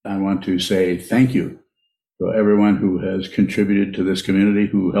want to say thank you to everyone who has contributed to this community,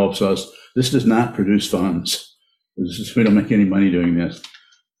 who helps us. This does not produce funds. We don't make any money doing this.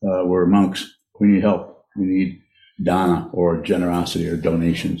 We're monks. We need help. We need dana, or generosity, or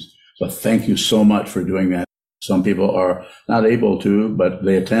donations. So thank you so much for doing that. Some people are not able to, but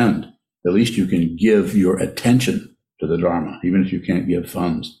they attend. At least you can give your attention to the Dharma, even if you can't give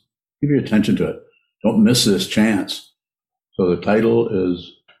funds. Give your attention to it. Don't miss this chance. So the title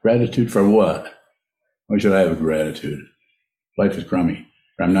is Gratitude for What? Why should I have gratitude? Life is crummy.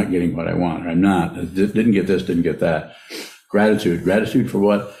 Or I'm not getting what I want. Or I'm not. Didn't get this, didn't get that. Gratitude. Gratitude for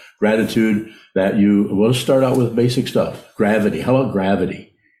what? Gratitude that we'll start out with basic stuff. Gravity. How about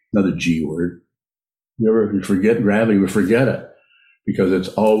gravity? Another G word. You forget gravity, we forget it because it's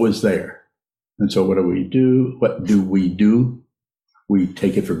always there. And so what do we do? What do? We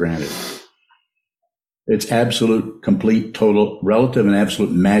take it for granted. It's absolute, complete, total, relative, and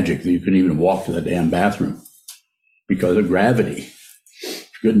absolute magic that you couldn't even walk to the damn bathroom because of gravity.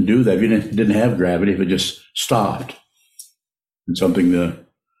 You couldn't do that if you didn't have gravity, if it just stopped. And something the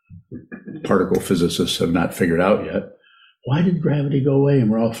particle physicists have not figured out yet. Why did gravity go away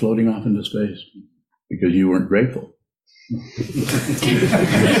and we're all floating off into space? Because you weren't grateful.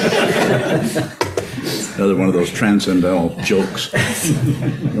 Another one of those transcendental jokes.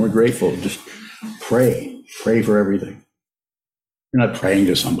 You weren't grateful. Just pray. Pray for everything. You're not praying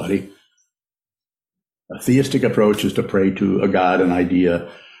to somebody. A theistic approach is to pray to a God, an idea.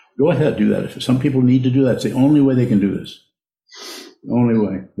 Go ahead, do that. If some people need to do that, it's the only way they can do this. The only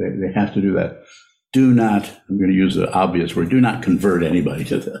way. They have to do that. Do not, I'm going to use the obvious word, do not convert anybody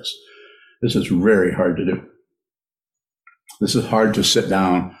to this. This is very hard to do. This is hard to sit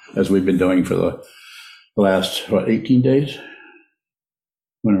down, as we've been doing for the last, 18 days?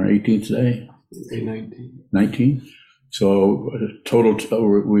 When our 18th day? 19. So total,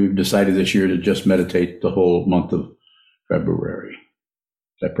 we've decided this year to just meditate the whole month of February.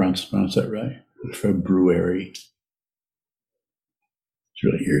 Did I pronounce that right? February. It's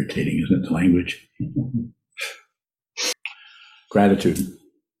really irritating, isn't it, the language? Gratitude.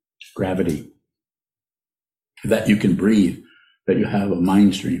 Gravity, that you can breathe, that you have a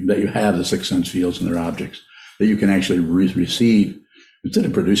mind stream, that you have the six sense fields and their objects, that you can actually receive, instead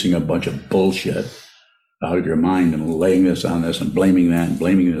of producing a bunch of bullshit out of your mind and laying this on this and blaming that and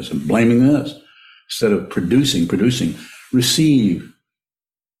blaming this and blaming this, instead of producing, receive.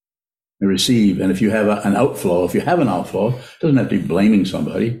 And receive, and if you have an outflow, it doesn't have to be blaming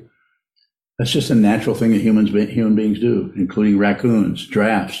somebody. That's just a natural thing that human beings do, including raccoons,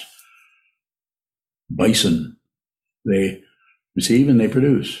 giraffes, bison. They receive and they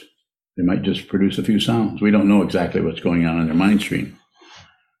produce. They might just produce a few sounds. We don't know exactly what's going on in their mind stream.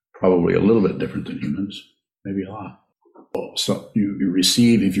 Probably a little bit different than humans, maybe a lot. So you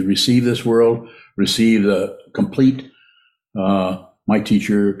receive, if you receive this world, receive the complete, my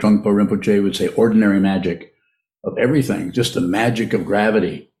teacher, Trungpa Rinpoche, would say ordinary magic of everything, just the magic of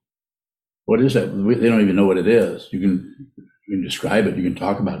gravity. What is that? They don't even know what it is. You can describe it, you can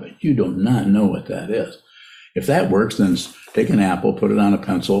talk about it, but you do not know what that is. If that works, then take an apple, put it on a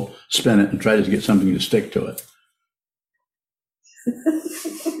pencil, spin it, and try to get something to stick to it.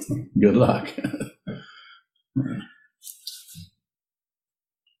 Good luck.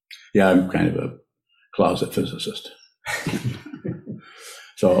 Yeah, I'm kind of a closet physicist.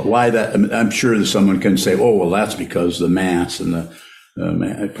 So why that? I'm sure that someone can say, oh, well, that's because the mass and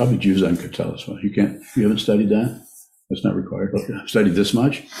the probably Juzan could tell us. Well, you haven't studied that? That's not required. Okay. I've studied this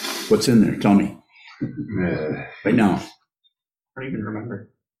much. What's in there? Tell me. Right now. I don't even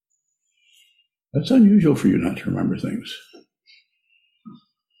remember. That's unusual for you not to remember things.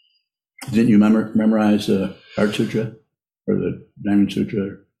 Didn't you memorize the Heart Sutra or the Diamond Sutra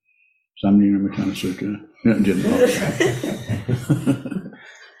or Samdhinirmitana Sutra? No, didn't.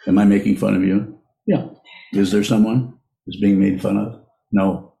 Am I making fun of you? Yeah. Is there someone who's being made fun of?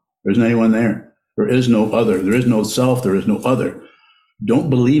 No. There isn't anyone there. There is no other. There is no self. There is no other. Don't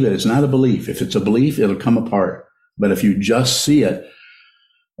believe it. It's not a belief. If it's a belief, it'll come apart. But if you just see it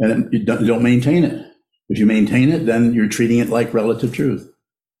and you don't maintain it, if you maintain it, then you're treating it like relative truth.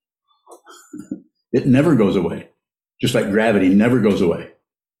 It never goes away. Just like gravity never goes away.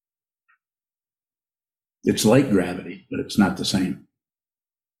 It's like gravity, but it's not the same.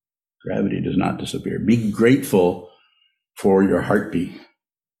 Gravity does not disappear. Be grateful for your heartbeat,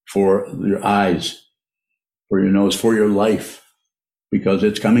 for your eyes, for your nose, for your life, because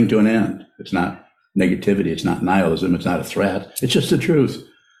it's coming to an end. It's not negativity. It's not nihilism. It's not a threat. It's just the truth.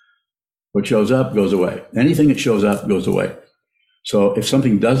 What shows up goes away. Anything that shows up goes away. So if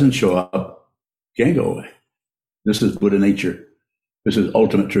something doesn't show up, it can't go away. This is Buddha nature. This is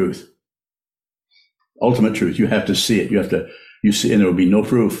ultimate truth. Ultimate truth. You have to see it. You see, and there will be no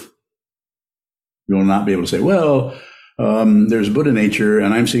proof. You will not be able to say, well, there's Buddha nature,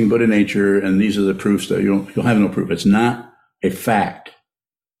 and I'm seeing Buddha nature, and these are the proofs that you'll have no proof. It's not a fact.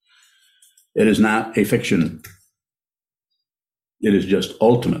 It is not a fiction. It is just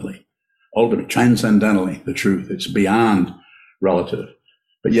ultimate, transcendentally the truth. It's beyond relative.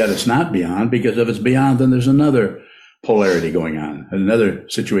 But yet it's not beyond, because if it's beyond, then there's another polarity going on, another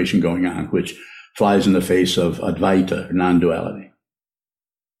situation going on, which flies in the face of Advaita, or non-duality.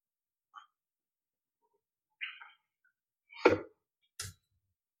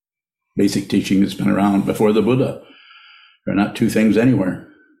 Basic teaching that's been around before the Buddha. There are not two things anywhere.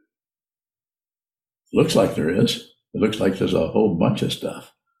 Looks like there is. It looks like there's a whole bunch of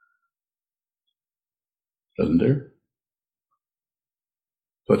stuff. Doesn't there?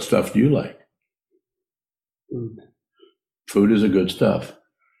 What stuff do you like? Food. Food is a good stuff.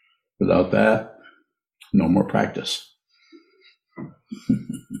 Without that, no more practice.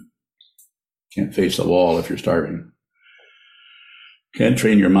 Can't face the wall if you're starving. Can't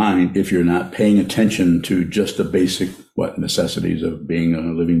train your mind if you're not paying attention to just the basic necessities of being a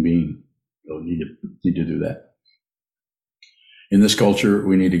living being. You'll need to do that. In this culture,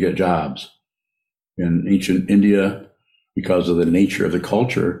 we need to get jobs. In ancient India, because of the nature of the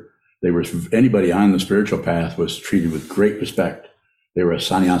culture, anybody on the spiritual path was treated with great respect. They were a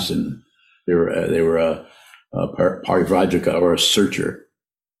sannyasin. They were a parivrajaka, or a searcher.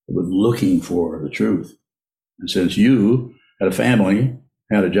 They were looking for the truth. And since you had a family,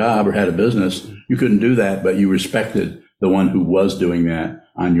 had a job, or had a business, you couldn't do that, but you respected the one who was doing that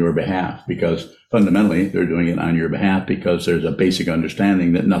on your behalf, because fundamentally they're doing it on your behalf because there's a basic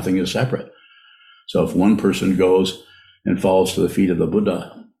understanding that nothing is separate. So if one person goes and falls to the feet of the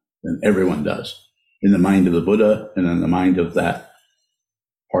Buddha, then everyone does, in the mind of the Buddha and in the mind of that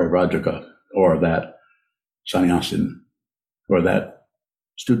parivrajaka, or that sannyasin, or that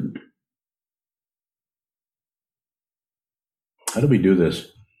student. How do we do this?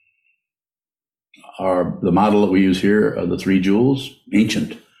 The model that we use here are the three jewels,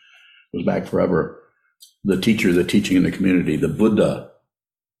 ancient, goes back forever. The teacher, the teaching in the community, the Buddha,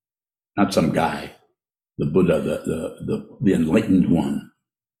 not some guy, the Buddha, the enlightened one.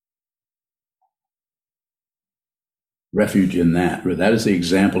 Refuge in that. That is the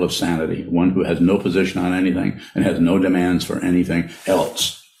example of sanity, one who has no position on anything and has no demands for anything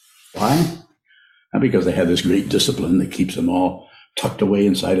else. Why? Not because they have this great discipline that keeps them all tucked away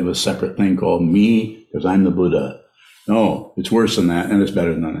inside of a separate thing called me, because I'm the Buddha. No, it's worse than that, and it's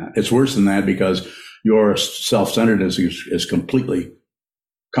better than that. It's worse than that because your self-centeredness is completely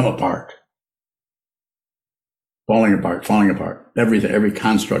come apart. Falling apart. Every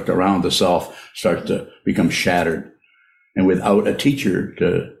construct around the self starts to become shattered. And without a teacher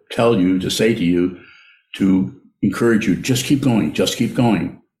to tell you, to say to you, to encourage you, just keep going.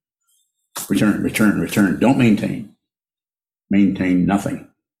 Return. Don't maintain. Maintain nothing.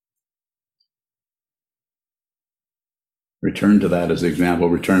 Return to that as the example.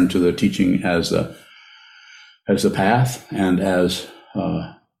 Return to the teaching as the path, and as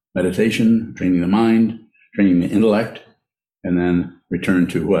meditation, training the mind, training the intellect, and then return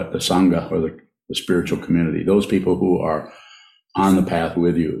to what? The Sangha, or the spiritual community. Those people who are on the path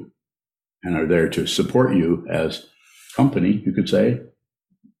with you and are there to support you as company, you could say.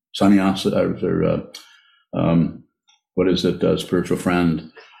 Sannyasa, what is it? Spiritual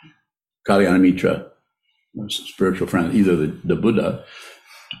friend, Kalyana Mitra, spiritual friend, either the Buddha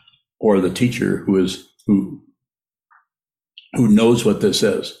or the teacher who knows what this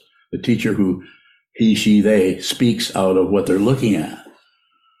is. The teacher who he, she, they speaks out of what they're looking at.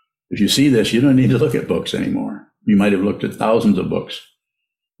 If you see this, you don't need to look at books anymore. You might have looked at thousands of books.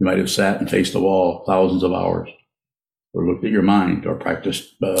 You might have sat and faced the wall thousands of hours, or looked at your mind, or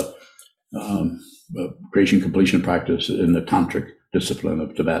practiced creation completion practice in the tantric discipline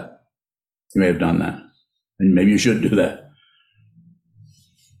of Tibet. You may have done that, and maybe you should do that.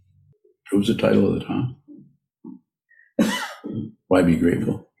 What was the title of the talk? Why be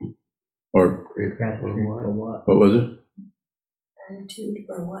grateful? Or Grateful for what? What was it? Gratitude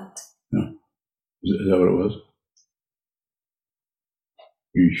for what? No. Is that what it was?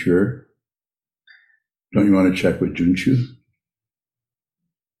 Are you sure? Don't you want to check with Junshu?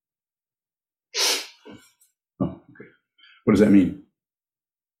 Oh, okay. What does that mean?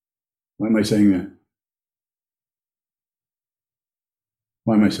 Why am I saying that?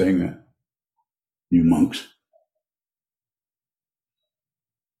 Why am I saying that? You monks.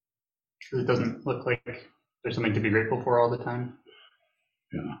 It doesn't look like there's something to be grateful for all the time.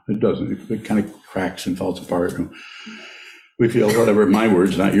 Yeah, it doesn't. It kind of cracks and falls apart. we feel, whatever, my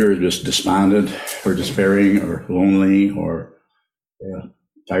words, not yours, just despondent or despairing or lonely or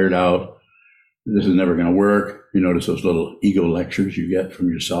tired out. This is never going to work. You notice those little ego lectures you get from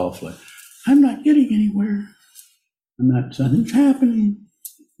yourself, like, I'm not getting anywhere. Nothing's happening.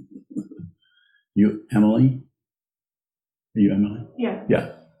 You, Emily? Are you Emily? Yeah.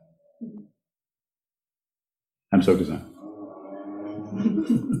 Yeah. I'm so concerned.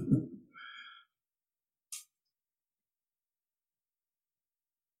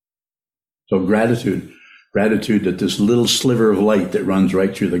 So gratitude that this little sliver of light that runs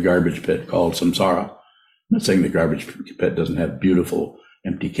right through the garbage pit called samsara. I'm not saying the garbage pit doesn't have beautiful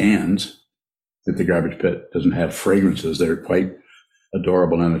empty cans, that the garbage pit doesn't have fragrances that are quite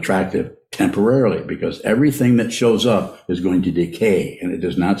adorable and attractive temporarily, because everything that shows up is going to decay and it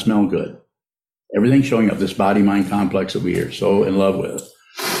does not smell good. Everything showing up, this body-mind complex that we are so in love with,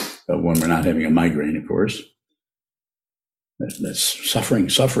 when we're not having a migraine, of course, that's suffering.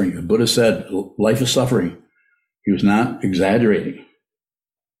 The Buddha said, life is suffering. He was not exaggerating.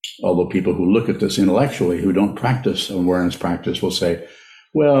 Although people who look at this intellectually, who don't practice awareness practice, will say,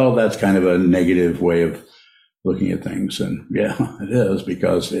 well, that's kind of a negative way of looking at things. And yeah, it is,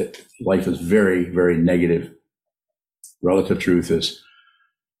 because life is very, very negative. Relative truth is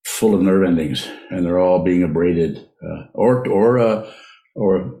full of nerve endings, and they're all being abraded or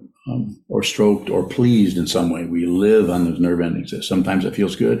stroked or pleased in some way. We live on those nerve endings. Sometimes it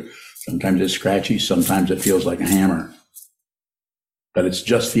feels good, sometimes it's scratchy, sometimes it feels like a hammer. But it's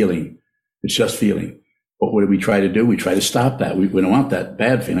just feeling. It's just feeling. But what do we try to do? We try to stop that. We don't want that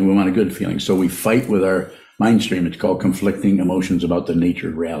bad feeling. We want a good feeling. So we fight with our mind stream. It's called conflicting emotions about the nature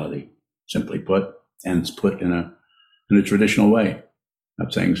of reality. Simply put, and it's put in a traditional way.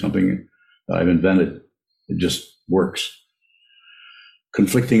 Not saying something that I've invented. It just works.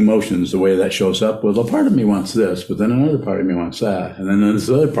 Conflicting emotions, the way that shows up, well, a part of me wants this, but then another part of me wants that. And then this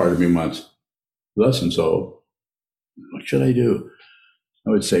other part of me wants thus and so. What should I do? I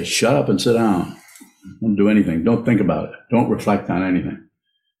would say, shut up and sit down. Don't do anything. Don't think about it. Don't reflect on anything.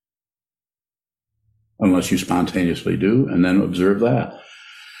 Unless you spontaneously do, and then observe that.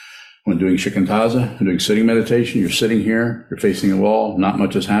 When doing shikantaza, doing sitting meditation, you're sitting here, you're facing the wall, not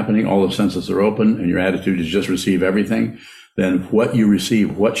much is happening, all the senses are open, and your attitude is just receive everything. Then what you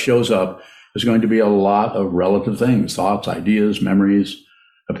receive, what shows up, is going to be a lot of relative things, thoughts, ideas, memories,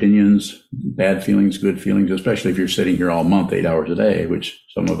 opinions, bad feelings, good feelings, especially if you're sitting here all month, 8 hours a day, which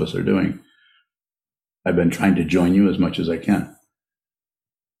some of us are doing. I've been trying to join you as much as I can.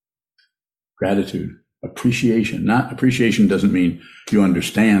 Gratitude, appreciation. Not appreciation doesn't mean you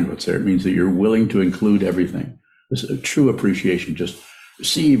understand what's there. It means that you're willing to include everything. This is a true appreciation. Just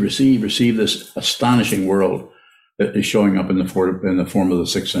receive this astonishing world that is showing up in the form of the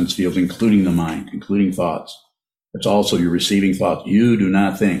six sense fields, including the mind, including thoughts. It's also you're receiving thoughts. You do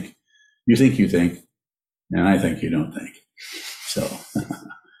not think. You think, and I think you don't think. So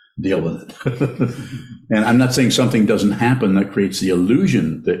deal with it. And I'm not saying something doesn't happen that creates the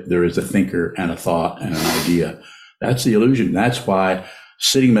illusion that there is a thinker and a thought and an idea. That's the illusion. That's why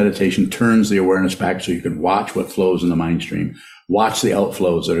sitting meditation turns the awareness back so you can watch what flows in the mind stream. Watch the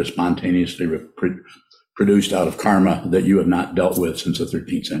outflows that are spontaneously produced out of karma that you have not dealt with since the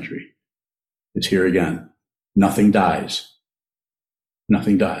 13th century. It's here again. Nothing dies.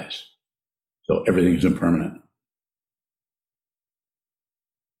 Nothing dies. So everything is impermanent.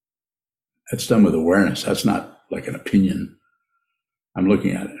 That's done with awareness. That's not like an opinion. I'm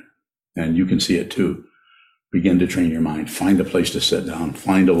looking at it, and you can see it too. Begin to train your mind. Find a place to sit down.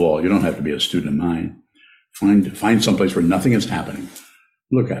 Find a wall. You don't have to be a student of mind. Find some place where nothing is happening.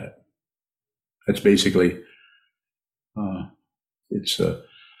 Look at it. That's basically,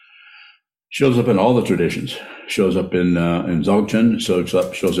 shows up in all the traditions. Shows up in Dzogchen.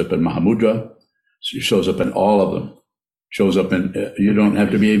 Shows up in Mahamudra. Shows up in all of them. Shows up in, you don't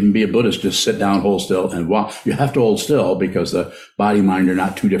have to even be a Buddhist, just sit down, hold still, and walk. You have to hold still because the body, mind are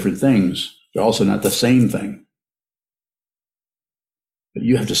not two different things. They're also not the same thing. But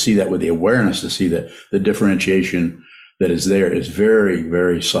you have to see that with the awareness to see that the differentiation that is there is very,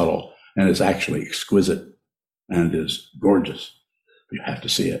 very subtle, and it's actually exquisite and is gorgeous. You have to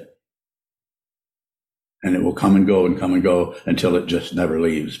see it. And it will come and go until it just never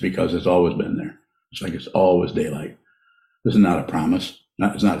leaves, because it's always been there. It's like it's always daylight. This is not a promise.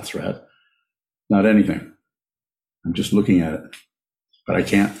 It's not a threat. Not anything. I'm just looking at it. But I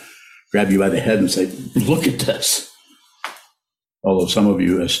can't grab you by the head and say, look at this. Although some of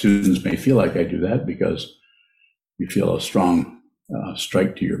you as students may feel like I do that because you feel a strong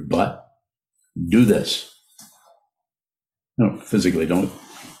strike to your butt. Do this. No, physically don't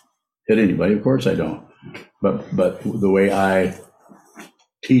hit anybody. Of course I don't. But the way I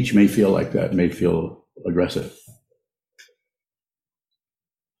teach may feel like that, may feel aggressive.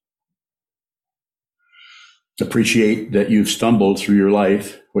 Appreciate that you've stumbled through your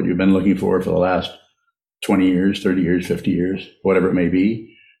life, what you've been looking for the last 20 years, 30 years, 50 years, whatever it may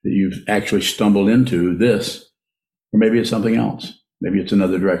be, that you've actually stumbled into this, or maybe it's something else. Maybe it's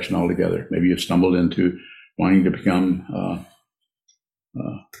another direction altogether. Maybe you've stumbled into wanting to become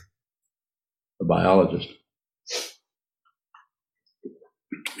a biologist,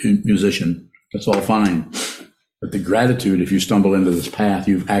 musician. That's all fine. But the gratitude, if you stumble into this path,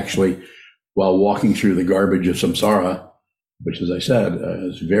 you've actually, while walking through the garbage of samsara, which, as I said,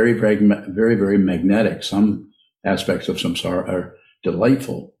 is very, very magnetic. Some aspects of samsara are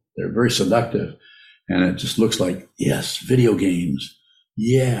delightful. They're very seductive. And it just looks like, yes, video games.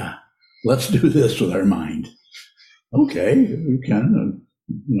 Yeah, let's do this with our mind. Okay, you can,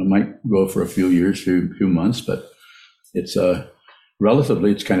 might go for a few years, few months, but it's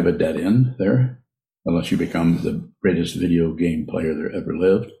relatively, it's kind of a dead end there, unless you become the greatest video game player there ever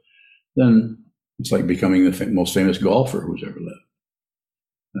lived. Then it's like becoming the most famous golfer who's ever lived.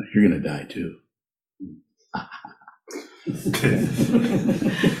 You're going to die too.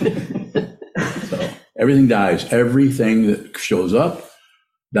 So everything dies. Everything that shows up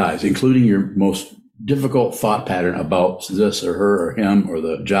dies, including your most difficult thought pattern about this or her or him or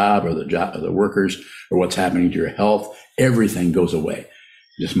the job or the workers or what's happening to your health. Everything goes away.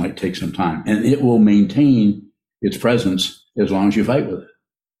 It just might take some time, and it will maintain its presence as long as you fight with it.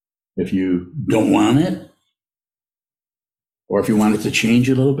 If you don't want it, or if you want it to change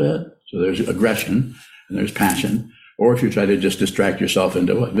a little bit, so there's aggression and there's passion, or if you try to just distract yourself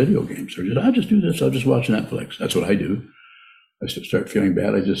into video games, or I'll just do this, I'll just watch Netflix. That's what I do. I start feeling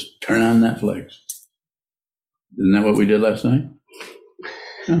bad, I just turn on Netflix. Isn't that what we did last night?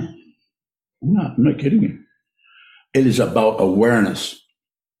 No, I'm not kidding you. It is about awareness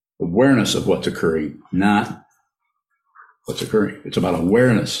of what's occurring, not what's occurring. It's about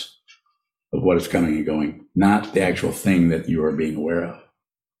awareness of what is coming and going, not the actual thing that you are being aware of.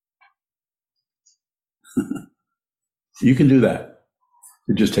 You can do that.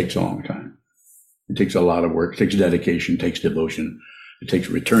 It just takes a long time. It takes a lot of work. It takes dedication. It takes devotion. It takes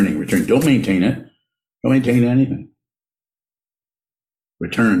returning. Don't maintain it. Don't maintain anything.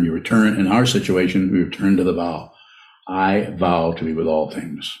 Return. You return. In our situation, we return to the vow. I vow to be with all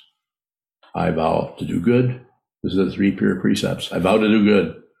things. I vow to do good. This is the 3 pure precepts. I vow to do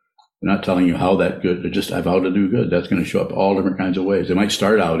good. I'm not telling you how that good, just I vow to do good. That's going to show up all different kinds of ways. It might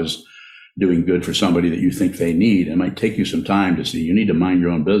start out as doing good for somebody that you think they need. It might take you some time to see you need to mind your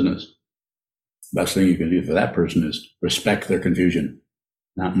own business. The best thing you can do for that person is respect their confusion,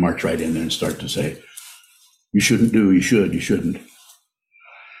 not march right in there and start to say, you shouldn't do, you should, you shouldn't.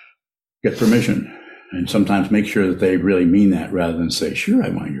 Get permission, and sometimes make sure that they really mean that rather than say, sure, I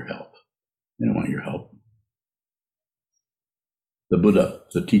want your help. I don't want your help. The Buddha,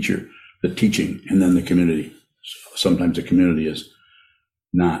 the teacher, the teaching, and then the community. Sometimes the community is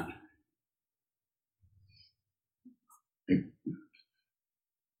not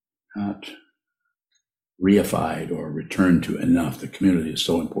reified or returned to enough. The community is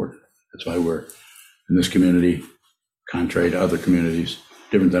so important. That's why we're in this community, contrary to other communities,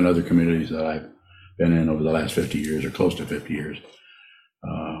 different than other communities that I've been in over the last 50 years or close to 50 years.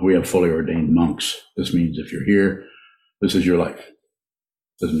 We have fully ordained monks. This means if you're here, this is your life.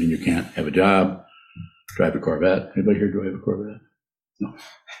 Doesn't mean you can't have a job, drive a Corvette. Anybody here drive a Corvette? No.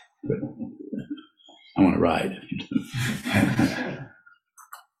 Good. I want to ride.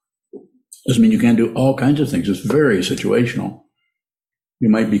 Doesn't mean you can't do all kinds of things. It's very situational. You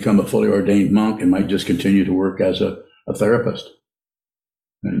might become a fully ordained monk and might just continue to work as a therapist.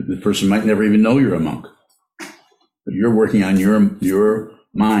 And the person might never even know you're a monk. But you're working on your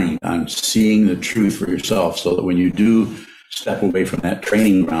mind, on seeing the truth for yourself, so that when you do step away from that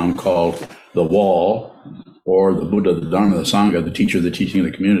training ground called the wall, or the Buddha, the Dharma, the Sangha, the teacher, the teaching of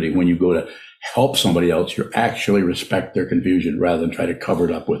the community, when you go to help somebody else, you actually respect their confusion rather than try to cover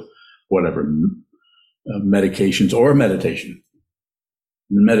it up with whatever medications or meditation.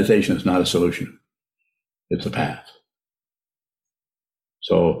 Meditation is not a solution. It's a path.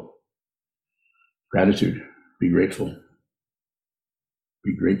 So, gratitude. Be grateful.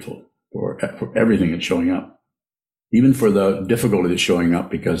 Be grateful for everything that's showing up. Even for the difficulty that's showing up,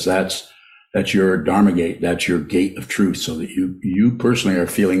 because that's your Dharma gate, that's your gate of truth, so that you personally are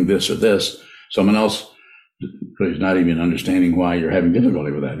feeling this or this. Someone else is not even understanding why you're having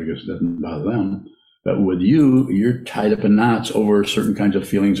difficulty with that, because it doesn't bother them. But with you, you're tied up in knots over certain kinds of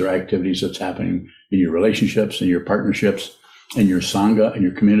feelings or activities that's happening in your relationships, in your partnerships, in your Sangha, in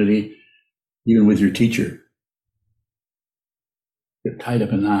your community. even with your teacher. Get tied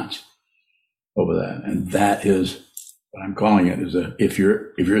up in knots over that. And that is what I'm calling it, is if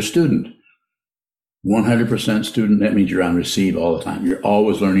you're a student, 100% student, that means you're on receive all the time. You're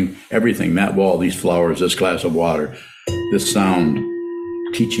always learning everything. That wall, these flowers, this glass of water, this sound,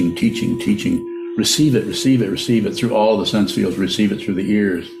 teaching. Receive it through all the sense fields. Receive it through the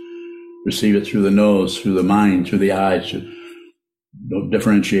ears. Receive it through the nose, through the mind, through the eyes. Don't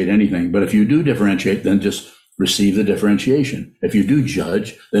differentiate anything. But if you do differentiate, then just receive the differentiation. If you do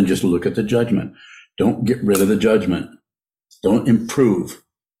judge, then just look at the judgment. Don't get rid of the judgment. Don't improve.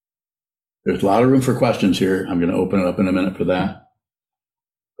 There's a lot of room for questions here. I'm going to open it up in a minute for that.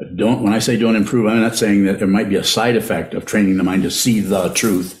 But when I say don't improve, I'm not saying that there might be a side effect of training the mind to see the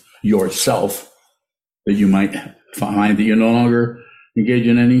truth yourself, that you might find that you no longer engage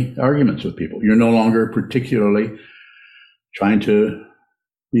in any arguments with people. You're no longer particularly trying to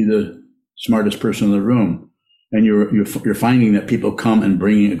be the smartest person in the room. And you're finding that people come and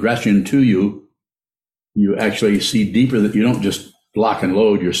bringing aggression to you. You actually see deeper, that you don't just lock and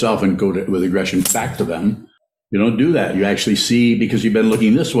load yourself and go with aggression back to them. You don't do that. You actually see, because you've been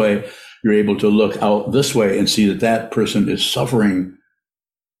looking this way, you're able to look out this way and see that that person is suffering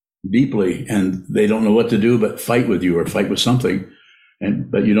deeply and they don't know what to do but fight with you or fight with something.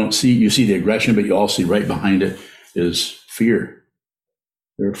 But you see the aggression, but you all see right behind it is fear.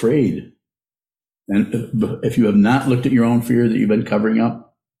 They're afraid. And if you have not looked at your own fear that you've been covering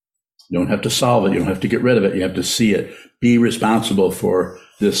up, you don't have to solve it. You don't have to get rid of it. You have to see it. Be responsible for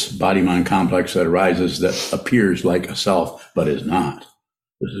this body-mind complex that arises, that appears like a self, but is not.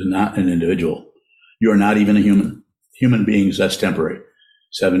 This is not an individual. You are not even a human. Human beings, that's temporary.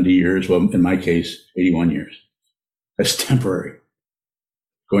 70 years, well, in my case, 81 years. That's temporary.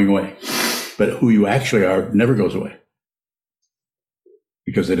 Going away. But who you actually are never goes away.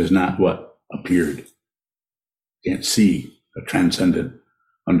 Because it is not what appeared. You can't see a transcendent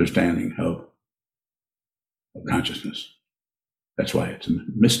understanding of consciousness. That's why it's a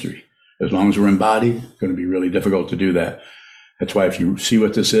mystery. As long as we're embodied, it's going to be really difficult to do that. That's why if you see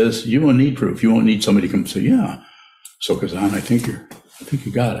what this is, you won't need proof. You won't need somebody to come say, yeah, Sokazan, I think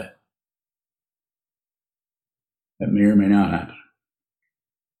you got it. That may or may not happen.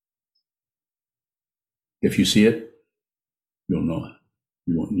 If you see it, you'll know it.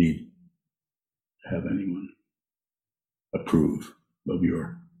 You won't need to have anyone approve of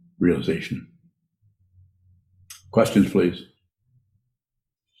your realization. Questions, please.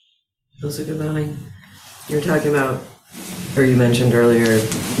 Elizabeth, you're talking about, or you mentioned earlier,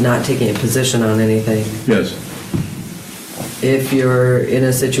 not taking a position on anything. Yes. If you're in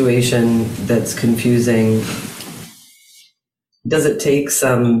a situation that's confusing, does it take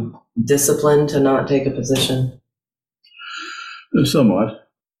some discipline to not take a position? Somewhat.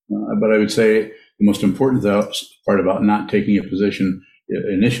 But I would say the most important part about not taking a position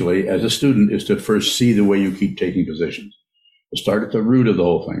initially as a student is to first see the way you keep taking positions. Start at the root of the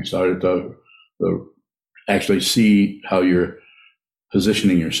whole thing. Start at the actually see how you're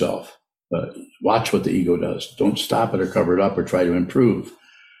positioning yourself. Watch what the ego does. Don't stop it or cover it up or try to improve,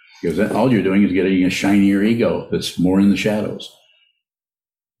 because then all you're doing is getting a shinier ego that's more in the shadows.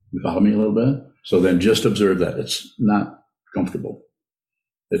 You follow me a little bit? So then just observe that. It's not comfortable.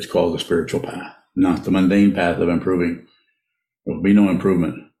 It's called the spiritual path, not the mundane path of improving. There will be no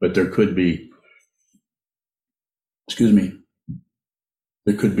improvement, but there could be,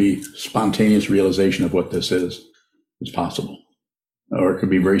 there could be spontaneous realization of what this is. It's possible. Or it could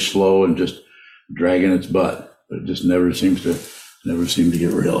be very slow and just dragging its butt, but it just never seem to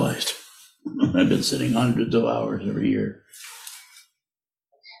get realized. I've been sitting hundreds of hours every year.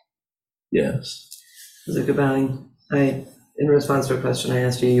 Yes. Zuckerberg, in response to a question I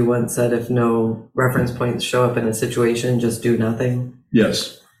asked you, you once said if no reference points show up in a situation, just do nothing.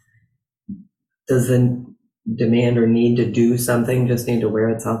 Yes. Does the demand or need to do something just need to wear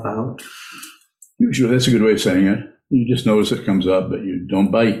itself out? Usually, that's a good way of saying it. You just notice it comes up, but you don't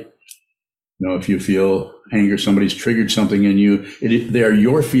bite. If you feel anger, somebody's triggered something in you, they are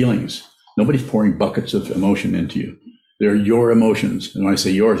your feelings. Nobody's pouring buckets of emotion into you. They're your emotions. And when I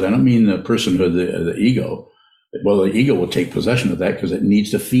say yours, I don't mean the personhood, the ego. Well, the ego will take possession of that because it needs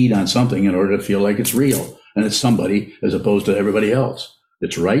to feed on something in order to feel like it's real. And it's somebody as opposed to everybody else.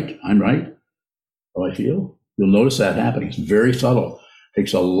 It's right. I'm right. How I feel. You'll notice that happening. It's very subtle. It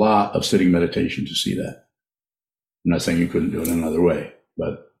takes a lot of sitting meditation to see that. I'm not saying you couldn't do it another way,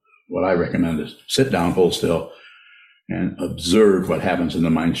 but what I recommend is sit down, hold still, and observe what happens in the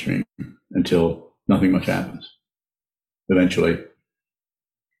mind stream until nothing much happens. Eventually,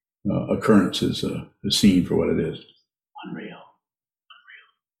 occurrence is seen for what it is. Unreal.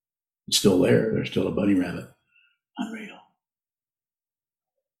 It's still there. There's still a bunny rabbit. Unreal.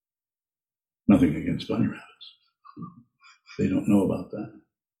 Nothing against bunny rabbits. They don't know about that.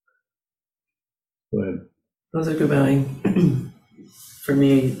 Go ahead. Those are good, Billy. For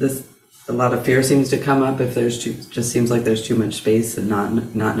me, a lot of fear seems to come up if just seems like there's too much space and not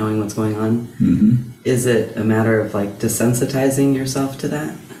knowing what's going on. Mm-hmm. Is it a matter of like desensitizing yourself to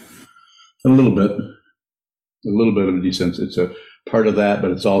that? A little bit of a desens. It's a part of that,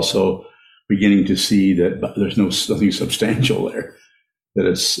 but it's also beginning to see that there's nothing substantial there. That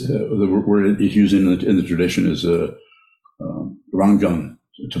it's the word it's used in the tradition is rangjung,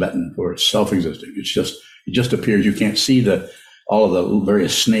 Tibetan, for self-existing. It just appears. You can't see all of the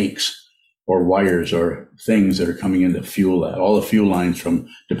various snakes or wires or things that are coming in to fuel that. All the fuel lines from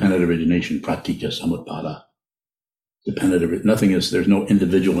dependent origination, pratika samutpada. There's no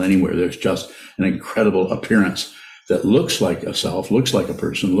individual anywhere. There's just an incredible appearance that looks like a self, looks like a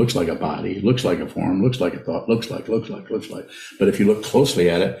person, looks like a body, looks like a form, looks like a thought, looks like. But if you look closely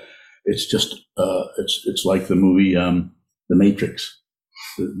at it, it's just, it's like the movie, The Matrix.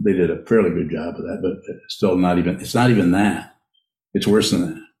 They did a fairly good job of that, but it's still it's not even that. It's worse than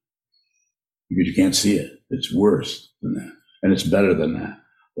that. Because you can't see it. It's worse than that. And it's better than that.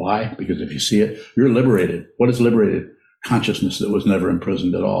 Why? Because if you see it, you're liberated. What is liberated? Consciousness that was never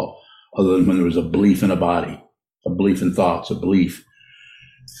imprisoned at all, other than when there was a belief in a body, a belief in thoughts, a belief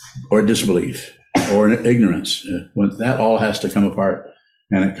or a disbelief or an ignorance. When that all has to come apart,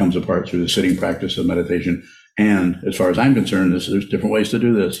 and it comes apart through the sitting practice of meditation. And as far as I'm concerned, there's different ways to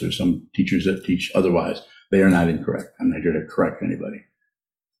do this. There's some teachers that teach otherwise. They are not incorrect. I'm not here to correct anybody.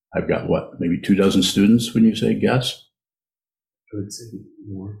 I've got maybe 24 students when you say guess? I would say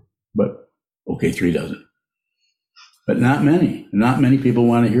more. But okay, 36. But not many. Not many people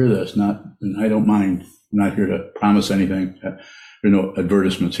want to hear this. And I don't mind. I'm not here to promise anything. There are no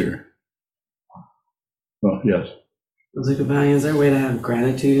advertisements here. Well, yes. Is there a way to have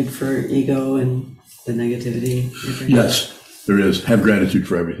gratitude for ego and the negativity? Yes, there is. Have gratitude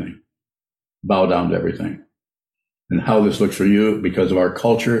for everything. Bow down to everything. And how this looks for you, because of our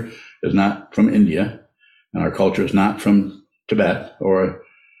culture is not from India, and our culture is not from Tibet, or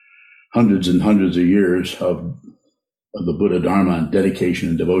hundreds and hundreds of years of the Buddha Dharma and dedication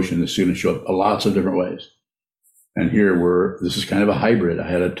and devotion. The students show up lots of different ways. And here this is kind of a hybrid. I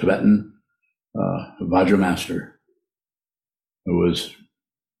had a Tibetan Vajra master who was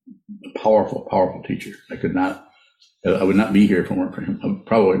a powerful, powerful teacher. I would not be here if it weren't for him. I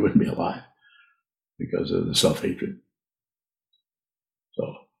probably wouldn't be alive because of the self-hatred.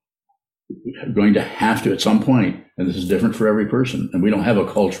 So we're going to have to at some point, and this is different for every person, and we don't have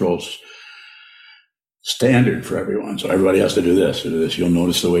a cultural standard for everyone. So everybody has to do this or do this. You'll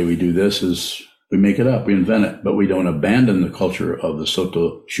notice the way we do this is we make it up, we invent it, but we don't abandon the culture of the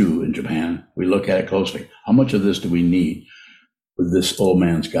Soto Shu in Japan. We look at it closely. How much of this do we need with this old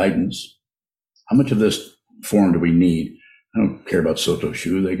man's guidance? How much of this form do we need? I don't care about Soto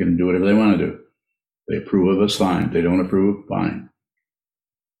Shu. They can do whatever they want to do. They approve of us, fine. They don't approve, fine.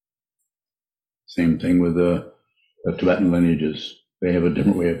 Same thing with the Tibetan lineages. They have a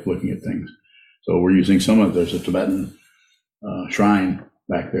different way of looking at things. So we're using there's a Tibetan shrine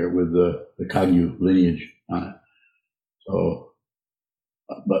back there with the Kagyu lineage on it. So,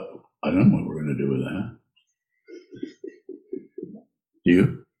 but I don't know what we're going to do with that. Do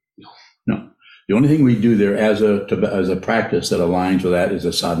you? No. The only thing we do there as a practice that aligns with that is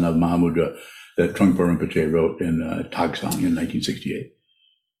the sadhana of Mahamudra that Trungpa Rinpoche wrote in Tagsang in 1968.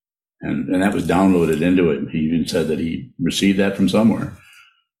 And that was downloaded into it. He even said that he received that from somewhere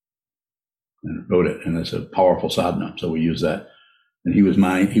and wrote it. And it's a powerful sadhana. So we use that. And he was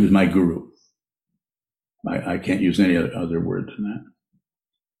my guru. I can't use any other word than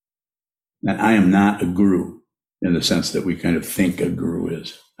that. And I am not a guru in the sense that we kind of think a guru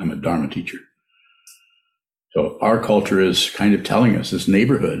is. I'm a Dharma teacher. So our culture is kind of telling us, this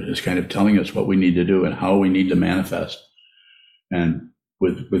neighborhood is kind of telling us what we need to do and how we need to manifest. And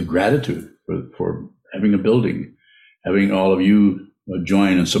with gratitude for having a building, having all of you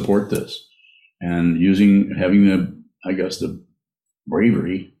join and support this, and having the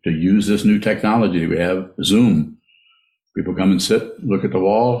bravery to use this new technology. We have Zoom. People come and sit, look at the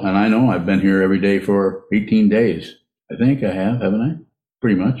wall, and I know I've been here every day for 18 days. I think I have, haven't I?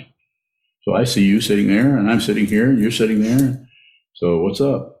 Pretty much. So I see you sitting there, and I'm sitting here, and you're sitting there. So what's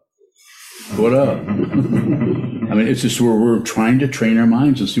up? What up? I mean, it's just where we're trying to train our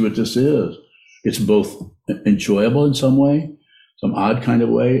minds and see what this is. It's both enjoyable in some way, some odd kind of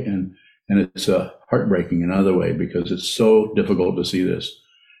way, and it's heartbreaking in another way because it's so difficult to see this.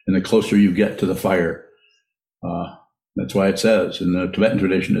 And the closer you get to the fire, that's why it says in the Tibetan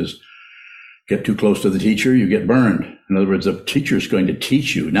tradition is get too close to the teacher, you get burned. In other words, the teacher is going to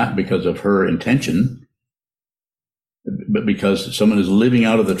teach you, not because of her intention, but because someone is living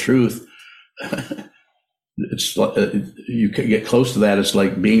out of the truth. It's you can get close to that. It's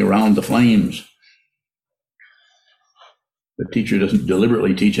like being around the flames. The teacher doesn't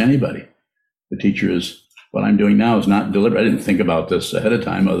deliberately teach anybody. The teacher is, what I'm doing now is not deliberate. I didn't think about this ahead of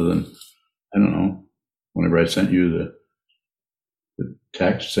time other than, I don't know, whenever I sent you the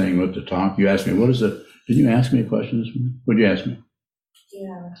text saying what to talk, you asked me, what is it? Did you ask me a question this morning? What did you ask me? Do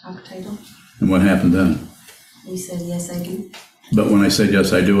you have a talk title? And what happened then? You said, yes, I do. But when I said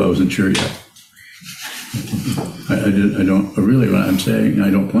yes, I do, I wasn't sure yet. I don't, really, when I'm saying I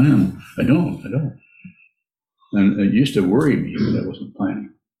don't plan, I don't. And it used to worry me that I wasn't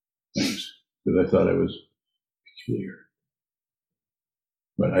planning things because I thought I was peculiar.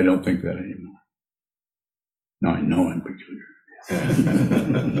 But I don't think that anymore. Now I know I'm peculiar.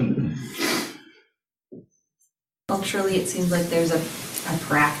 Culturally, it seems like there's a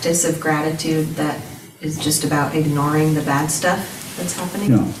practice of gratitude that is just about ignoring the bad stuff that's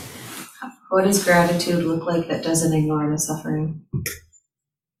happening. No. What does gratitude look like that doesn't ignore the suffering?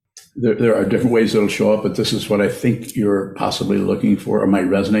 There are different ways it'll show up, but this is what I think you're possibly looking for or might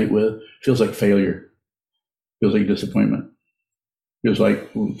resonate with. Feels like failure. Feels like disappointment. Feels like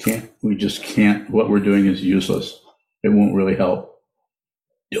we just can't, what we're doing is useless. It won't really help.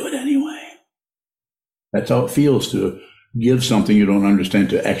 Do it anyway. That's how it feels to give something you don't understand,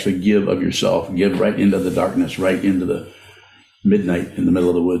 to actually give of yourself, give right into the darkness, right into the midnight in the middle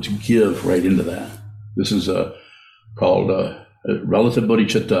of the woods, give right into that. This is called relative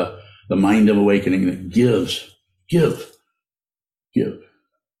bodhicitta, the mind of awakening that gives, give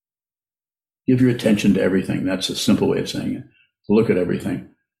your attention to everything. That's a simple way of saying it. Look at everything,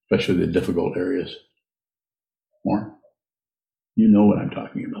 especially the difficult areas. More? You know what I'm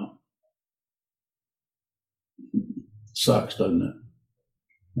talking about. Sucks, doesn't it?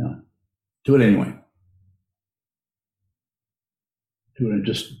 Yeah. Do it anyway.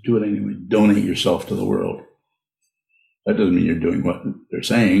 Just do it anyway. Donate yourself to the world. That doesn't mean you're doing what they're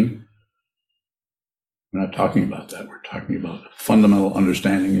saying. We're not talking about that. We're talking about fundamental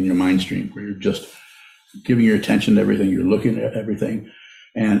understanding in your mind stream, where you're just giving your attention to everything. You're looking at everything.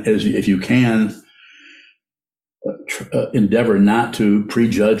 And if you can, endeavor not to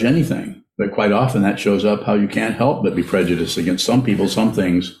prejudge anything. But quite often that shows up how you can't help but be prejudiced against some people, some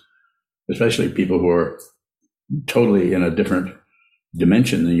things, especially people who are totally in a different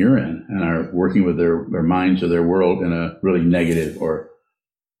dimension than you're in and are working with their minds or their world in a really negative or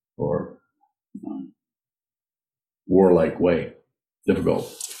warlike way.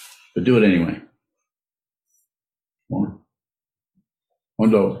 Difficult. But do it anyway. More.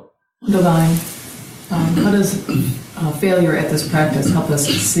 Hondo. Divine, how does failure at this practice help us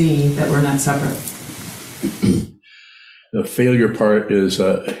see that we're not separate? The failure part is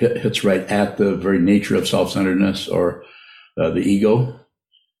hits right at the very nature of self-centeredness or the ego,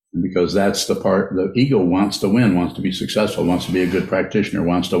 because that's the part. The ego wants to win, wants to be successful, wants to be a good practitioner,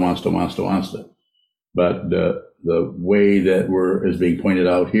 wants to. But the way that is being pointed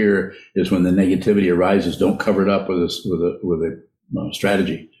out here is when the negativity arises, don't cover it up with a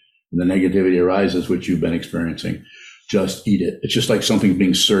strategy. When the negativity arises, which you've been experiencing, just eat it. It's just like something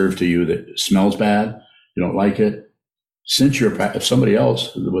being served to you that smells bad. You don't like it. Since if somebody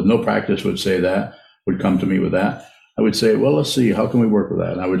else with no practice would say that, would come to me with that, I would say, well, let's see, how can we work with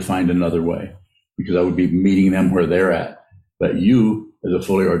that? And I would find another way, because I would be meeting them where they're at. But you, as a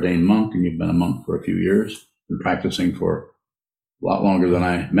fully ordained monk, and you've been a monk for a few years, been practicing for a lot longer than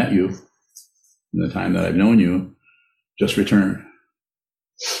I met you, in the time that I've known you, just return.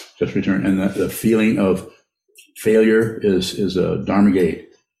 Just return. And the feeling of failure is a dharma gate.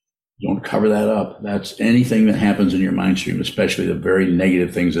 Don't cover that up. That's anything that happens in your mind stream, especially the very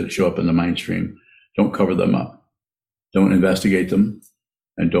negative things that show up in the mind stream. Don't cover them up. Don't investigate them,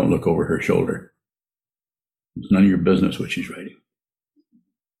 and don't look over her shoulder. It's none of your business what she's writing.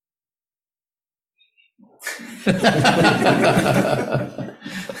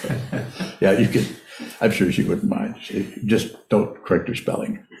 Yeah, you could. I'm sure she wouldn't mind. Just don't correct her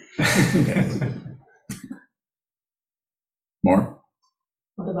spelling. More?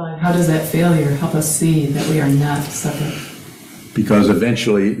 Divine, how does that failure help us see that we are not separate? Because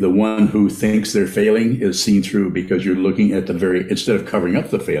eventually the one who thinks they're failing is seen through, because you're looking at instead of covering up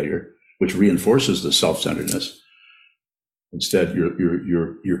the failure, which reinforces the self-centeredness, instead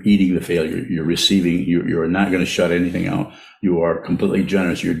you're eating the failure, you're receiving, you're not going to shut anything out. You are completely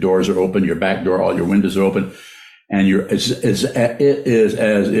generous. Your doors are open, your back door, all your windows are open, and it is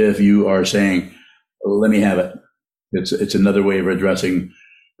as if you are saying, let me have it. It's another way of addressing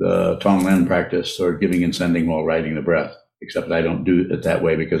the Tonglen practice or giving and sending while riding the breath, except I don't do it that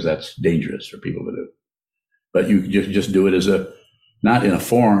way because that's dangerous for people to do. But you just do it as not in a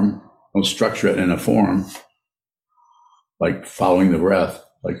form, don't structure it in a form, like following the breath,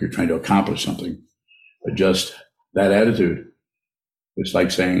 like you're trying to accomplish something, but just that attitude. It's like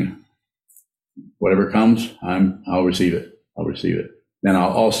saying, whatever comes, I'll receive it. I'll receive it. Then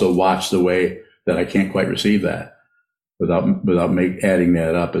I'll also watch the way that I can't quite receive that without adding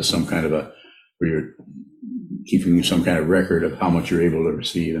that up as some kind of where you're keeping some kind of record of how much you're able to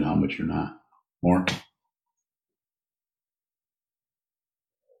receive and how much you're not. More?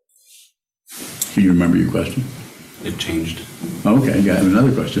 Do you remember your question? It changed. Okay, I got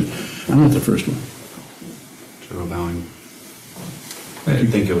another question. I'm not the first one. So bowing. I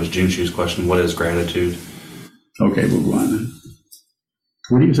think it was Junshu's question. What is gratitude? Okay, we'll go on then.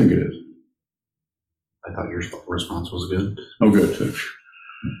 What do you think it is? I thought your response was good. Oh, good.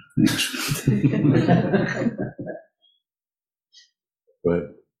 Thanks.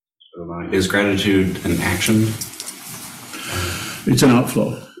 But So, is gratitude an action? it's an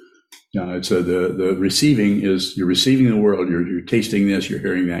outflow. Yeah, it's the receiving is you're receiving the world. You're tasting this. You're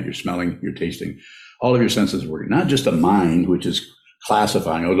hearing that. You're smelling. You're tasting. All of your senses working. Not just a mind, which is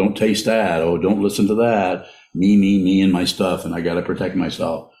classifying. Oh, don't taste that. Oh, don't listen to that. Me, and my stuff, and I got to protect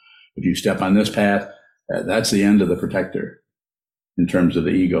myself. If you step on this path, that's the end of the protector in terms of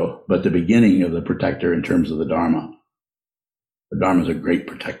the ego, but the beginning of the protector in terms of the Dharma. The Dharma is a great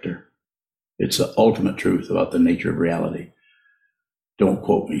protector. It's the ultimate truth about the nature of reality. Don't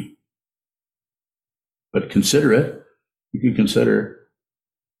quote me. But consider it. You can consider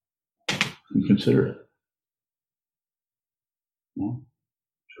it. Well,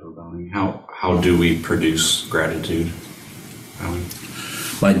 How do we produce gratitude?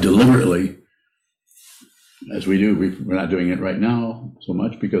 by deliberately, as we do, we're not doing it right now so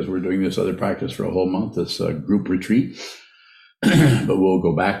much because we're doing this other practice for a whole month, this group retreat. But we'll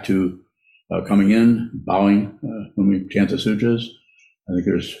go back to coming in, bowing when we chant the sutras. I think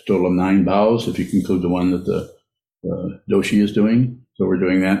there's a total of 9 bows if you include the one that the Doshi is doing. So we're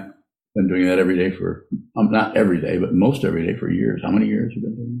doing that. Been doing that every day for, not every day, but most every day for years. How many years have you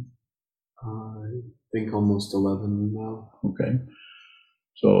been doing it? I think almost 11 now. Okay.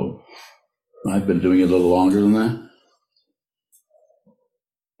 So I've been doing it a little longer than that.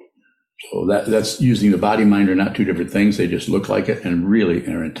 So that's using the body mind are not two different things. They just look like it and really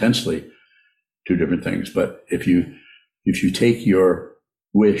are intensely two different things. But if you take your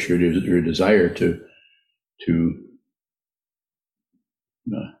wish or your desire to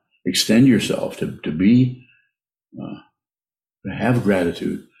extend yourself to be to have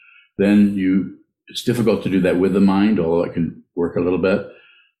gratitude, then it's difficult to do that with the mind, although it can work a little bit,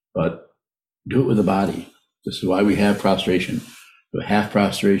 but do it with the body. This is why we have prostration. We have half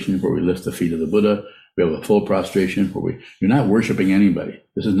prostration where we lift the feet of the Buddha. We have a full prostration where you're not worshiping anybody.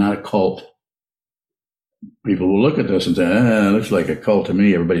 This is not a cult. People will look at this and say, it looks like a cult to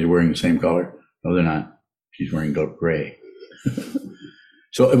me. Everybody's wearing the same color. No, they're not. She's wearing gray.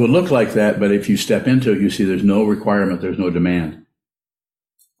 So it would look like that, but if you step into it, you see there's no requirement. There's no demand.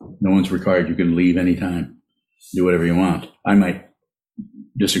 No one's required. You can leave anytime. Do whatever you want. I might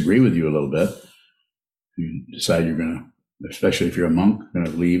disagree with you a little bit. You decide you're going to, especially if you're a monk, going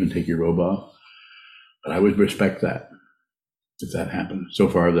to leave and take your robe off. But I would respect that if that happened. So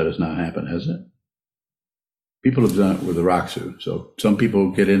far, that has not happened, has it? People have done it with the Raksu. So some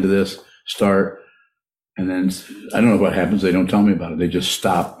people get into this, start, and then I don't know what happens. They don't tell me about it. They just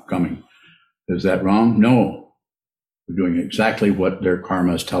stop coming. Is that wrong? No. They're doing exactly what their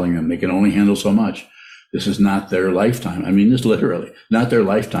karma is telling them. They can only handle so much. This is not their lifetime. I mean, this literally, not their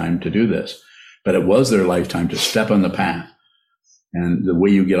lifetime to do this, but it was their lifetime to step on the path. And the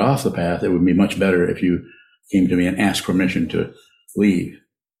way you get off the path, it would be much better if you came to me and asked permission to leave.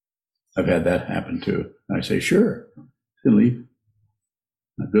 I've had that happen too. I say, sure, you can leave.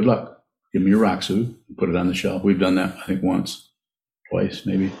 Good luck. Give me your Raksu, put it on the shelf. We've done that, I think, once, twice,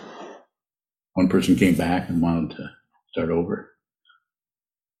 maybe. One person came back and wanted to start over.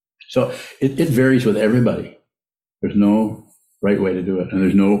 So it varies with everybody. There's no right way to do it, and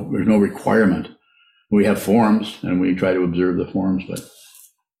there's no requirement. We have forms, and we try to observe the forms, but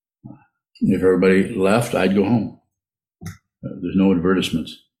if everybody left, I'd go home. There's no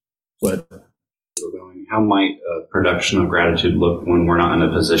advertisements. But how might a production of gratitude look when we're not in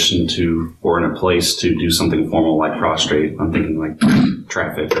a position to, or in a place to do something formal like prostrate? I'm thinking like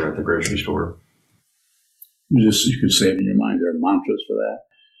traffic or at the grocery store. You can say it in your mind. There are mantras for that.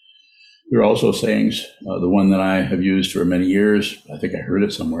 There are also sayings. The one that I have used for many years, I think I heard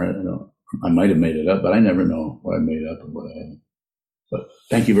it somewhere. I might have made it up, but I never know what I made up or what I haven't. But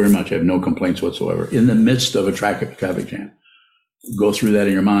thank you very much. I have no complaints whatsoever. In the midst of a traffic jam, go through that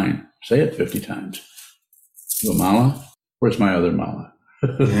in your mind. Say it 50 times. Well, Mala, where's my other Mala?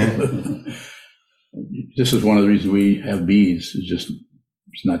 This is one of the reasons we have bees.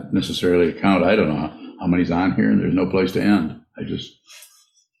 It's not necessarily a count. I don't know how many's on here, and there's no place to end. I just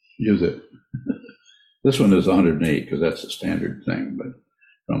use it. This one is 108 because that's the standard thing, but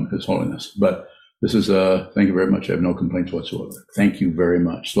from His Holiness. But this is thank you very much. I have no complaints whatsoever. Thank you very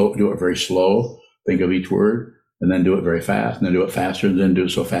much. Do it very slow. Think of each word, and then do it very fast, and then do it faster, and then do it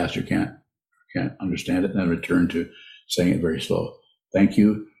so fast you can't understand it, and then return to saying it very slow. Thank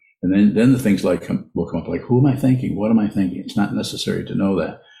you. And then the things will come up like, who am I thanking? What am I thanking? It's not necessary to know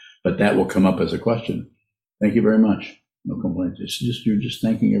that, but that will come up as a question. Thank you very much. No complaints. You're just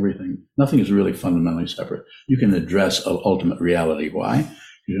thanking everything. Nothing is really fundamentally separate. You can address ultimate reality. Why? Because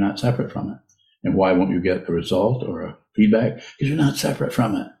you're not separate from it. And why won't you get a result or a feedback? Because you're not separate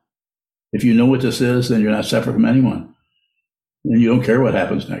from it. If you know what this is, then you're not separate from anyone. And you don't care what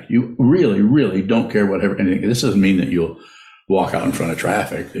happens next. You really, really don't care what anything. This doesn't mean that you'll walk out in front of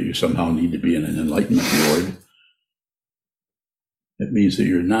traffic, that you somehow need to be in an enlightenment ward. It means that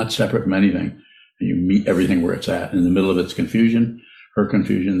you're not separate from anything, and you meet everything where it's at. In the middle of its confusion, her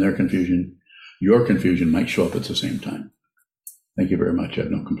confusion, their confusion, your confusion might show up at the same time. Thank you very much. I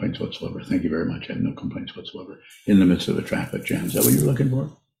have no complaints whatsoever. Thank you very much. I have no complaints whatsoever. In the midst of a traffic jam. Is that what you're looking for?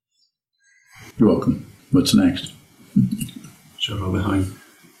 You're welcome. What's next? Sure, behind.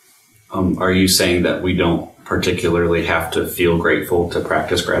 Are you saying that we don't particularly have to feel grateful to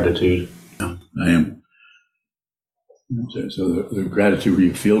practice gratitude? No, I am. So the gratitude where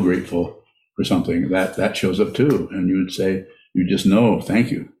you feel grateful for something, that shows up too. And you would say, you just know,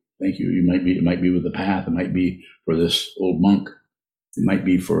 thank you. Thank you. It might be with the path. It might be for this old monk. It might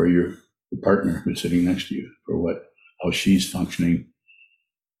be for your partner who's sitting next to you, for how she's functioning.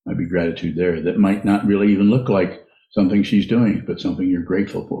 Might be gratitude there. That might not really even look like something she's doing, but something you're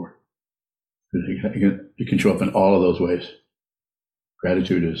grateful for. It can show up in all of those ways.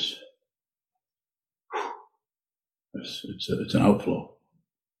 Gratitude is, it's an outflow,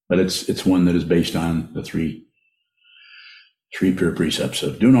 but it's one that is based on the three pure precepts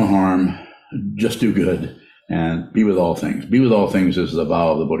of do no harm, just do good, and be with all things. Be with all things is the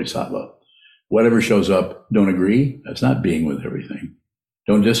vow of the Bodhisattva. Whatever shows up, don't agree. That's not being with everything.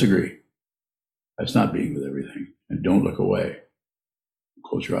 Don't disagree. That's not being with everything. And don't look away.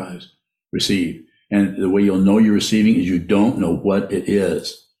 Close your eyes. Receive. And the way you'll know you're receiving is you don't know what it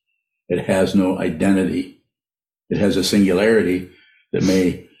is. It has no identity. It has a singularity that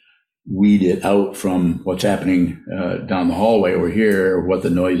may weed it out from what's happening down the hallway over here, or what the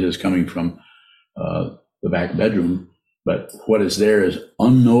noise is coming from the back bedroom. But what is there is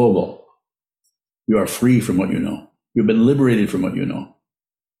unknowable. You are free from what you know. You've been liberated from what you know.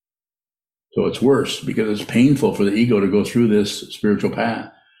 So it's worse because it's painful for the ego to go through this spiritual path.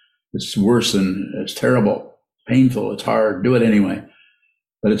 It's worse than, it's terrible, painful, it's hard, do it anyway.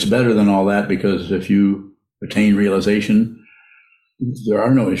 But it's better than all that, because if you attain realization, there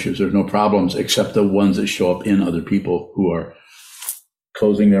are no issues, there's no problems, except the ones that show up in other people who are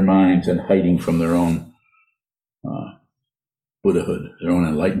closing their minds and hiding from their own Buddhahood, their own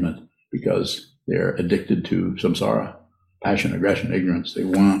enlightenment, because they're addicted to samsara, passion, aggression, ignorance. They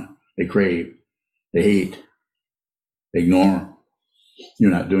want, they crave, they hate, they ignore.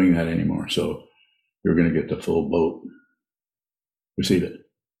 You're not doing that anymore, so you're going to get the full boat. Receive it.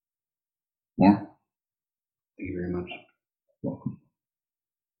 More? Thank you very much. Welcome.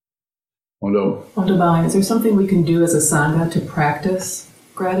 Ondo. Ondo Bowing, is there something we can do as a Sangha to practice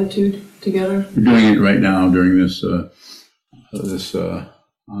gratitude together? We're doing it right now during this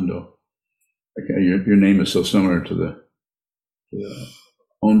Ondo. Okay, your name is so similar to the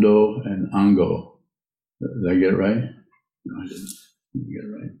Ondo and Ango. Did I get it right? No, I didn't. You get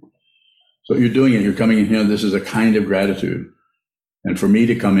it right. So you're doing it. You're coming in here. This is a kind of gratitude, and for me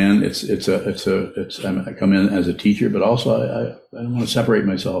to come in, I come in as a teacher, but also I don't want to separate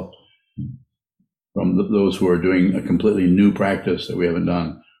myself from those who are doing a completely new practice that we haven't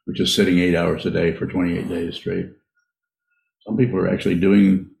done, which is sitting 8 hours a day for 28 days straight. Some people are actually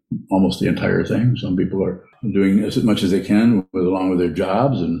doing almost the entire thing. Some people are doing as much as they can along with their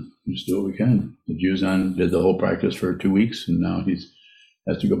jobs, and just do what we can. The Juzan did the whole practice for 2 weeks, and now he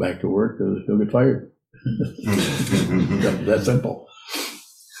has to go back to work or he'll get fired. That's simple.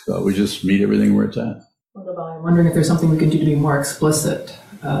 So we just meet everything where it's at. I'm wondering if there's something we can do to be more explicit.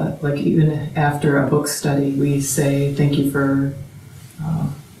 Like even after a book study, we say, thank you for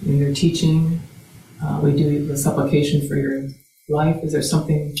your teaching. We do the supplication for your life. Is there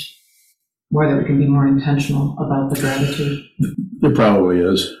something more that we can be more intentional about the gratitude? There probably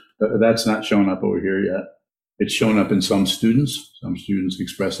is. That's not shown up over here yet. It's shown up in some students. Some students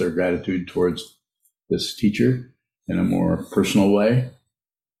express their gratitude towards this teacher in a more personal way,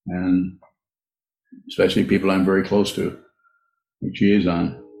 and especially people I'm very close to, like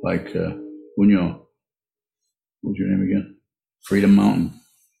Chiazon, like Unyo. What was your name again? Freedom Mountain.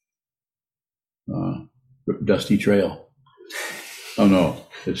 Dusty Trail. Oh no,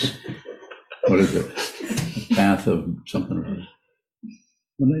 it's, what is it? Path of something.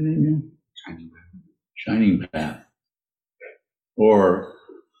 What did they name you? Shining Path. Or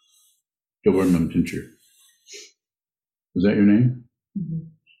Doberman Pincher. Was that your name?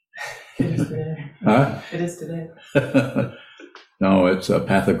 It is today. Huh? It is today. No, it's a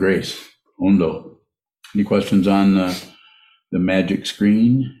Path of Grace, Ondo. Any questions on the magic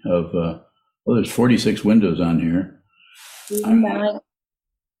screen of, well, there's 46 windows on here. Go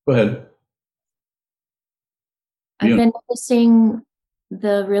ahead. I've Yeah. been noticing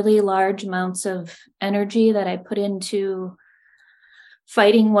the really large amounts of energy that I put into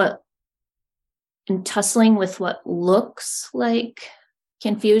fighting what and tussling with what looks like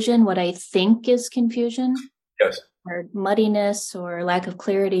confusion, what I think is confusion. Yes. Or muddiness or lack of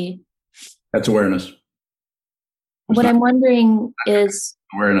clarity. That's awareness. What I'm wondering is,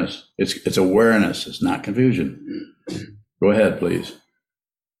 Awareness. It's awareness. It's not confusion. Go ahead, please.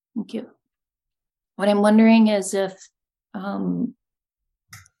 thank you. What I'm wondering is if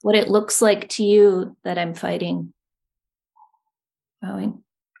what it looks like to you that I'm fighting. Bowing.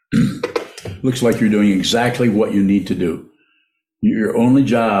 Looks like you're doing exactly what you need to do. Your only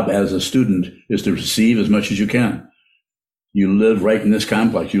job as a student is to receive as much as you can. You live right in this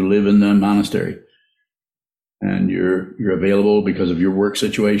complex. You live in the monastery. And you're available because of your work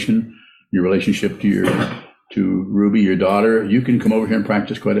situation, your relationship to Ruby, your daughter. You can come over here and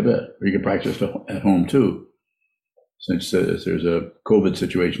practice quite a bit, or you can practice at home too, since there's a COVID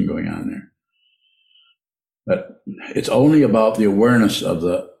situation going on there. But it's only about the awareness of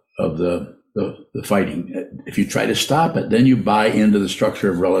the fighting. If you try to stop it, then you buy into the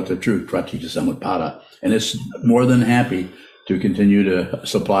structure of relative truth, pratitya samutpada, and it's more than happy to continue to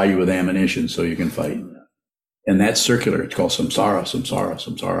supply you with ammunition so you can fight. And that's circular. It's called samsara, samsara,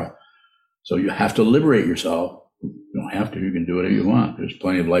 samsara. So you have to liberate yourself. You don't have to. You can do whatever you want. There's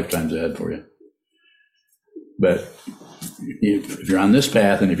plenty of lifetimes ahead for you. But if you're on this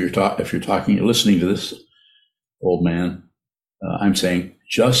path, and if you're talking, listening to this old man, I'm saying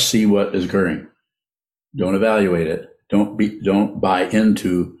just see what is occurring. Don't evaluate it. Don't buy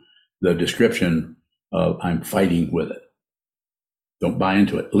into the description of I'm fighting with it. Don't buy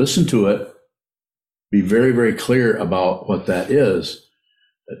into it. Listen to it. Be very, very clear about what that is.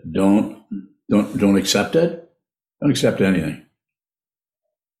 Don't accept it. Don't accept anything.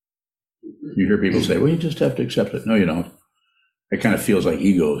 You hear people say, well, you just have to accept it. No, you don't. It kind of feels like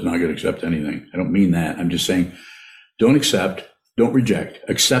ego is not going to accept anything. I don't mean that. I'm just saying, don't accept, don't reject.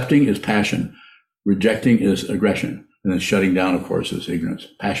 Accepting is passion. Rejecting is aggression. And then shutting down, of course, is ignorance.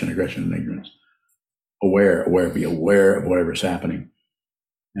 Passion, aggression, and ignorance. Be aware of whatever's happening.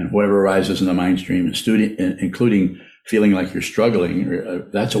 And whatever arises in the mind stream, including feeling like you're struggling,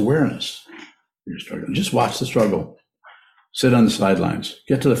 that's awareness. You're struggling. Just watch the struggle. Sit on the sidelines.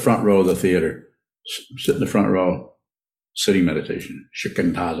 Get to the front row of the theater. Sit in the front row. Sitting meditation.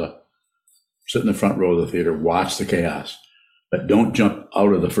 Shikantaza. Sit in the front row of the theater. Watch the chaos. But don't jump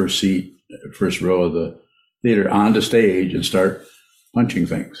out of the first row of the theater onto stage and start punching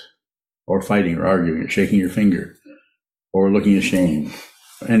things, or fighting, or arguing, or shaking your finger, or looking ashamed.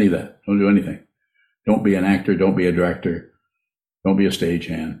 Any of that. Don't do anything. Don't be an actor. Don't be a director. Don't be a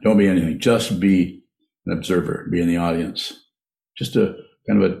stagehand. Don't be anything. Just be an observer. Be in the audience. Just a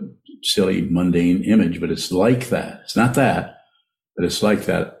kind of a silly, mundane image, but it's like that. It's not that, but it's like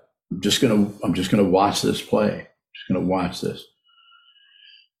that. I'm just gonna watch this play. I'm just gonna watch this.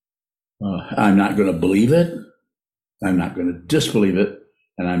 I'm not gonna believe it. I'm not gonna disbelieve it,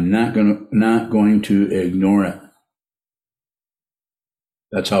 and I'm not going to ignore it.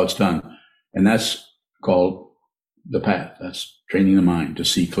 That's how it's done. And that's called the path. That's training the mind to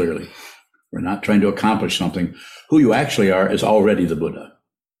see clearly. We're not trying to accomplish something. Who you actually are is already the Buddha.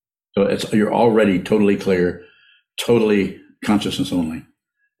 So you're already totally clear, totally consciousness only.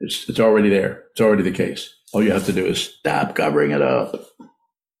 It's already there. It's already the case. All you have to do is stop covering it up.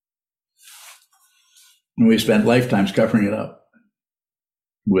 And we spent lifetimes covering it up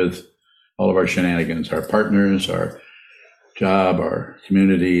with all of our shenanigans, our partners, our job, our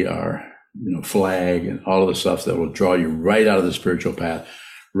community, our flag, and all of the stuff that will draw you right out of the spiritual path,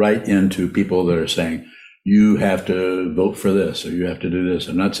 right into people that are saying, you have to vote for this, or you have to do this.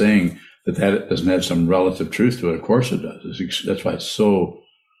 I'm not saying that doesn't have some relative truth to it. Of course it does. That's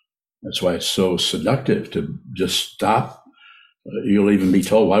why it's so seductive to just stop. You'll even be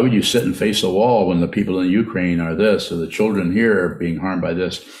told, why would you sit and face a wall when the people in Ukraine are this, or the children here are being harmed by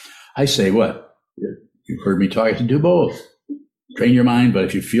this? I say, what? You've heard me talk. I said, do both. Train your mind, but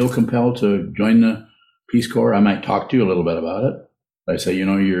if you feel compelled to join the Peace Corps, I might talk to you a little bit about it. I say, you're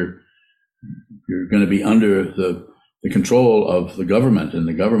going to be under the control of the government, and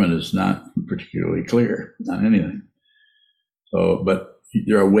the government is not particularly clear on anything. So, but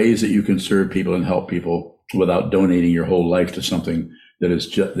there are ways that you can serve people and help people without donating your whole life to something that is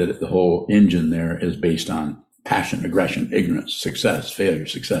just, that the whole engine there is based on passion, aggression, ignorance, success,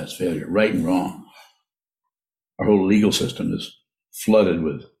 failure, right and wrong. Our whole legal system is flooded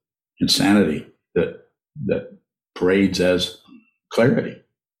with insanity that parades as clarity.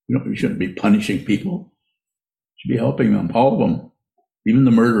 You shouldn't be punishing people. You should be helping them, all of them, even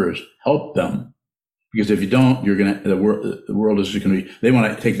the murderers. Help them, because if you don't, the world is just going to be. They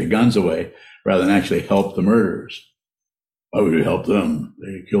want to take the guns away rather than actually help the murderers. Why would you help them?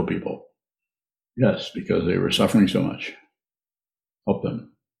 They kill people. Yes, because they were suffering so much. Help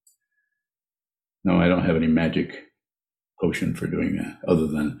them. No, I don't have any magic potion for doing that other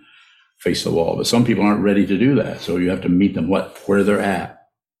than face the wall. But some people aren't ready to do that. So you have to meet them where they're at.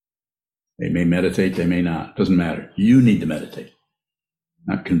 They may meditate, they may not. Doesn't matter. You need to meditate,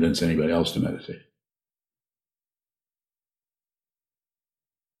 not convince anybody else to meditate.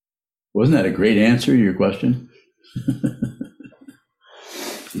 Wasn't that a great answer to your question?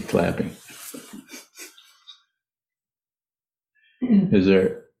 Keep clapping. Is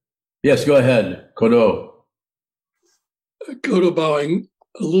there? Yes, go ahead, Kodo. Kodo bowing.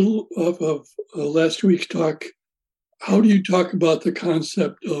 A little of last week's talk. How do you talk about the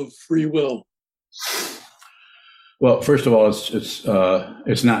concept of free will? Well, first of all,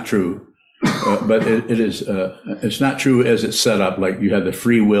 it's not true, but it is. It's not true as it's set up. Like you have the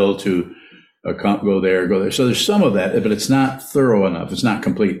free will to go there. So there's some of that, but it's not thorough enough. It's not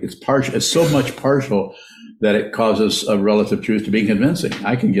complete. It's partial. It's so much partial that it causes a relative truth to be convincing.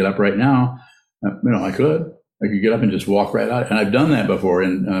 I can get up right now. I could get up and just walk right out. And I've done that before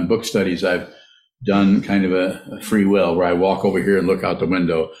in book studies. I've done kind of a free will where I walk over here and look out the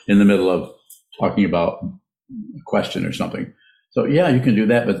window in the middle of talking about a question or something. So yeah, you can do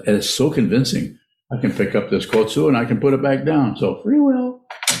that, but it's so convincing. I can pick up this kotsu and I can put it back down. So free will.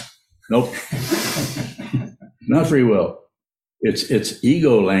 Nope. Not free will. It's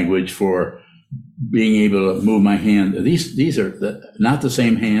ego language for being able to move my hand. These are not the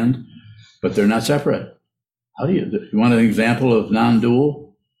same hand, but they're not separate. How do you want an example of non-dual?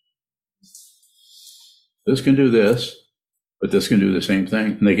 This can do this, but this can do the same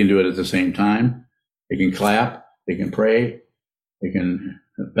thing. And they can do it at the same time. They can clap. They can pray. They can,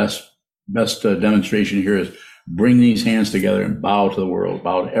 best demonstration here is bring these hands together and bow to the world,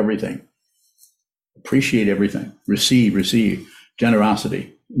 bow to everything. Appreciate everything. Receive.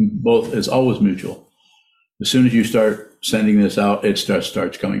 Generosity. Both, it's always mutual. As soon as you start sending this out, it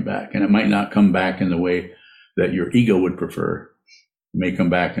starts coming back. And it might not come back in the way that your ego would prefer. It may come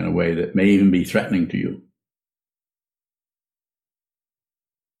back in a way that may even be threatening to you.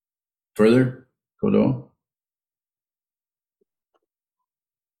 Further, Kodo?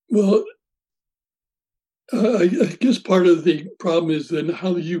 Well, I guess part of the problem is then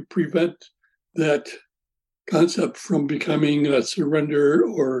how do you prevent that concept from becoming a surrender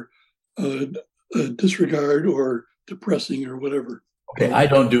or a disregard or depressing or whatever? Okay, I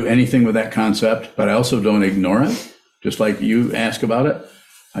don't do anything with that concept, but I also don't ignore it. Just like you ask about it,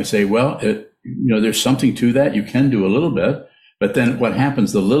 I say, well, there's something to that. You can do a little bit, but then what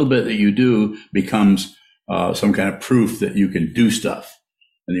happens? The little bit that you do becomes some kind of proof that you can do stuff,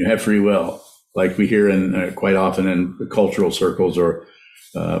 and you have free will, like we hear in quite often in cultural circles or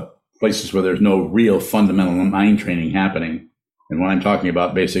places where there's no real fundamental mind training happening. And what I'm talking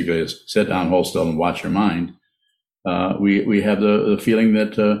about basically is sit down, hold still, and watch your mind. We have the feeling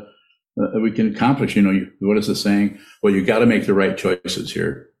that we can accomplish. What is the saying? Well, you got to make the right choices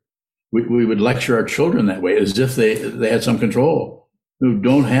here. We would lecture our children that way as if they had some control. Who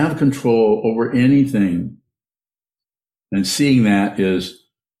don't have control over anything. And seeing that is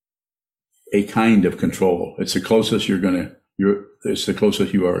a kind of control. It's the closest it's the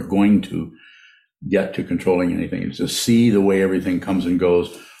closest you are going to get to controlling anything. It's to see the way everything comes and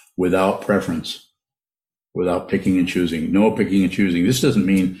goes without preference, without picking and choosing. No picking and choosing. This doesn't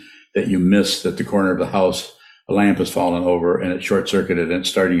mean that you miss that the corner of the house, a lamp has fallen over and it's short-circuited and it's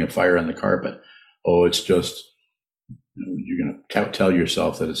starting a fire on the carpet. Oh, it's just, you're going to tell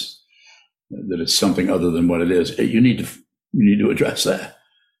yourself that it's something other than what it is. You need to address that.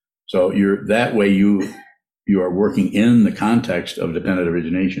 So that way you are working in the context of dependent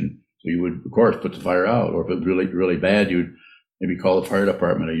origination. So you would, of course, put the fire out, or if it's really, really bad, you'd maybe call the fire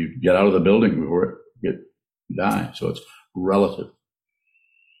department, or you get out of the building before you die. So it's relative.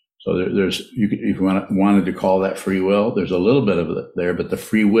 So if you wanted to call that free will, there's a little bit of it there, but the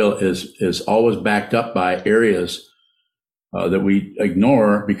free will is always backed up by areas that we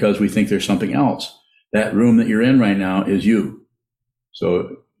ignore because we think there's something else. That room that you're in right now is you.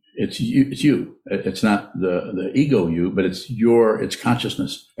 So it's you. It's not the ego you, but it's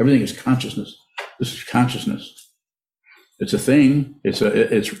consciousness. Everything is consciousness. This is consciousness. It's a thing. It's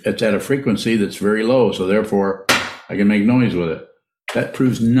at a frequency that's very low. So therefore, I can make noise with it. That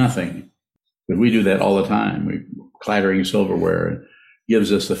proves nothing. But we do that all the time. We clattering silverware. It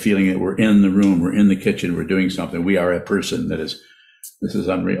gives us the feeling that we're in the room, we're in the kitchen, we're doing something. We are a person this is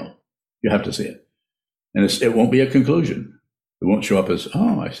unreal. You have to see it. And it won't be a conclusion. It won't show up as,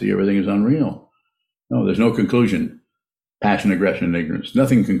 oh, I see everything is unreal. No, there's no conclusion. Passion, aggression, and ignorance.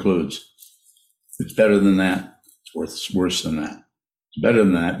 Nothing concludes. It's better than that. It's worse than that. It's better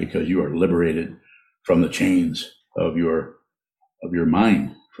than that because you are liberated from the chains of your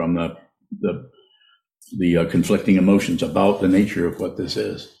mind, from the conflicting emotions about the nature of what this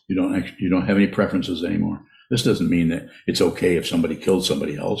is. You don't have any preferences anymore. This doesn't mean that it's okay if somebody killed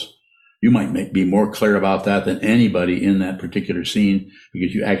somebody else. You might be more clear about that than anybody in that particular scene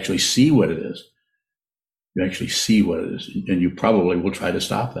because you actually see what it is. You actually see what it is, and you probably will try to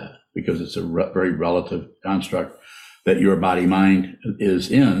stop that because it's a very relative construct that your body-mind is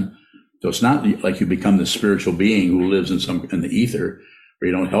in. So it's not like you become this spiritual being who lives in the ether where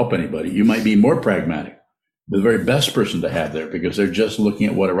you don't help anybody. You might be more pragmatic, the very best person to have there because they're just looking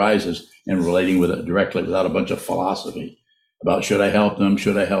at what arises and relating with it directly without a bunch of philosophy about should I help them,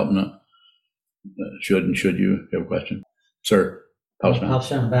 should I help them, should and should you have a question? Sir,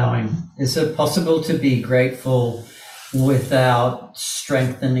 Paushan bowing. Is it possible to be grateful without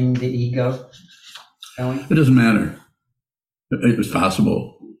strengthening the ego? It doesn't matter. It's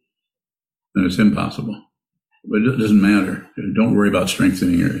possible. And it's impossible, but it doesn't matter. Don't worry about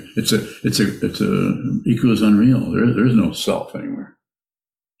strengthening it. It's a ego is unreal. There is no self anywhere.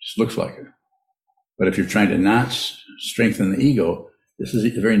 It just looks like it. But if you're trying to not strengthen the ego, this is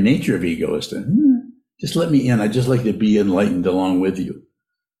the very nature of ego is to just let me in. I'd just like to be enlightened along with you.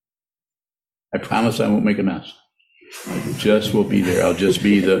 I promise I won't make a mess. I just will be there. I'll just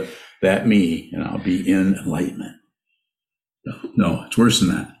be that me, and I'll be in enlightenment. No, it's worse than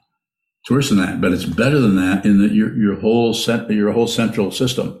that. It's worse than that, but it's better than that in that your whole central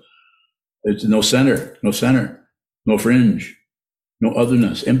system. It's no center, no fringe, no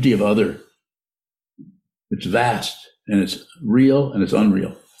otherness, empty of other. It's vast and it's real and it's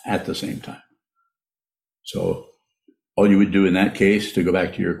unreal at the same time. So all you would do in that case, to go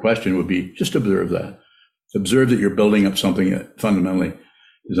back to your question, would be just observe that. Observe that you're building up something that fundamentally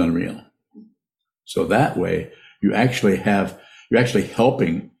is unreal. So that way you're actually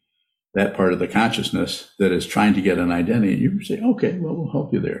helping that part of the consciousness that is trying to get an identity. You say, okay, well, we'll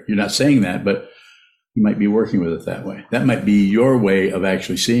help you there. You're not saying that, but you might be working with it that way. That might be your way of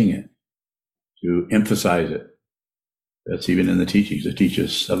actually seeing it, to emphasize it. That's even in the teachings. The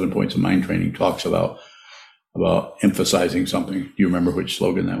teaches 7 Points of Mind Training talks about emphasizing something. Do you remember which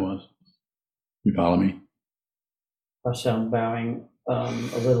slogan that was? You follow me? I'm bowing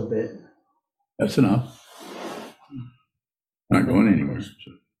a little bit. That's enough. Not going anywhere.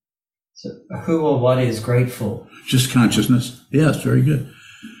 So who or what is grateful? Just consciousness. Yes, very good.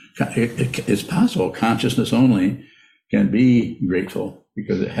 It's possible consciousness only can be grateful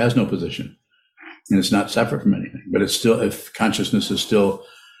because it has no position and it's not separate from anything. But it's still, if consciousness is still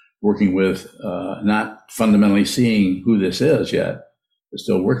working with not fundamentally seeing who this is yet, it's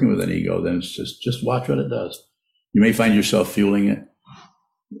still working with an ego, then it's just watch what it does. You may find yourself fueling it,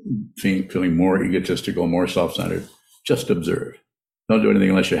 feeling more egotistical, more self-centered. Just observe. Don't do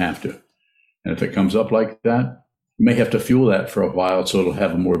anything unless you have to. And if it comes up like that, you may have to fuel that for a while so it'll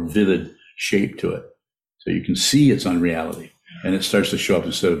have a more vivid shape to it. So you can see its unreality. And it starts to show up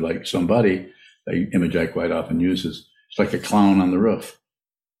instead of like somebody, the image I quite often use is, it's like a clown on the roof.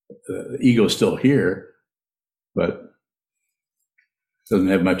 The ego's still here, but doesn't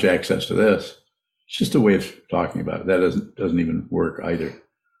have much access to this. It's just a way of talking about it. That doesn't even work either.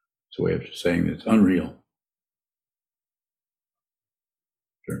 It's a way of saying that it's unreal.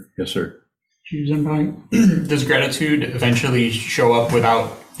 Sure. Yes, sir. Does gratitude eventually show up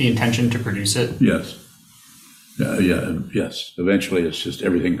without the intention to produce it? Yes. Yes. Eventually, it's just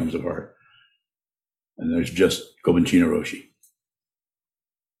everything comes apart. And there's just Gobanchino Roshi.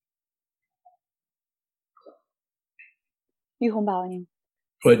 Yuhong Baonim.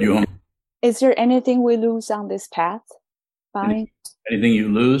 Go ahead, you. Is there anything we lose on this path? Bowing? Anything you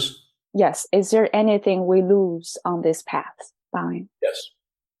lose? Yes. Is there anything we lose on this path? Bowing? Yes.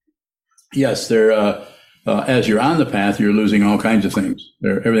 Yes, there. As you're on the path, you're losing all kinds of things.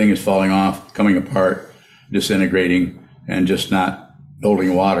 Everything is falling off, coming apart, disintegrating, and just not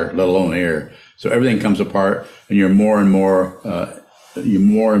holding water, let alone air. So everything comes apart, and you're more and more, you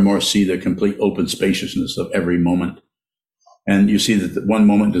more and more see the complete open spaciousness of every moment. And you see that one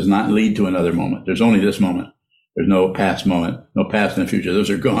moment does not lead to another moment. There's only this moment. There's no past moment, no past and future. Those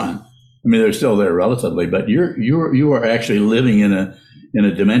are gone. I mean, they're still there relatively, but you are actually living in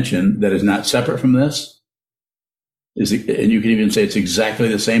a dimension that is not separate from this. And you can even say it's exactly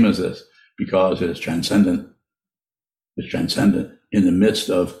the same as this because it is transcendent. It's transcendent in the midst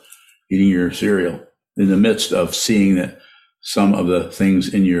of eating your cereal, in the midst of seeing that some of the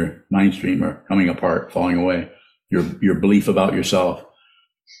things in your mind stream are coming apart, falling away. Your belief about yourself,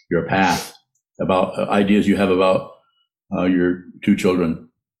 your path, about ideas you have about your two children.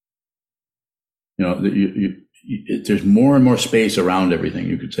 You know, there's more and more space around everything.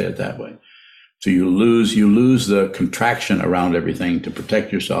 You could say it that way. So you lose the contraction around everything to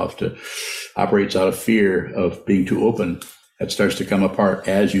protect yourself, to operates out of fear of being too open. That starts to come apart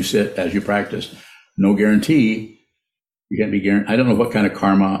as you sit, as you practice. No guarantee. You can't be guaranteed. I don't know what kind of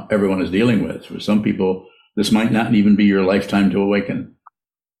karma everyone is dealing with. For some people, this might not even be your lifetime to awaken.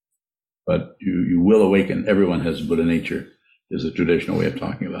 But you will awaken. Everyone has Buddha nature, is a traditional way of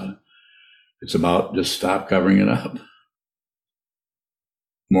talking about it. It's about just stop covering it up.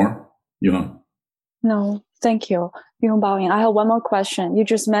 More? No, thank you. Baoying, I have one more question. You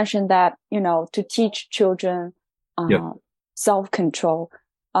just mentioned that, to teach children self-control.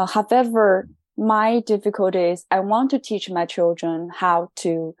 However, my difficulty is I want to teach my children how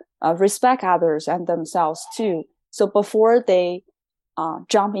to respect others and themselves too. So before they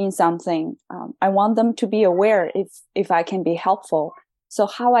jump in something, I want them to be aware if I can be helpful. So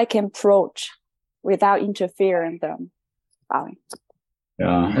how I can approach without interfering them. Bowing.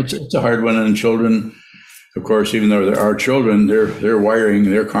 Yeah, it's a hard one. And children, of course, even though there are children, their wiring,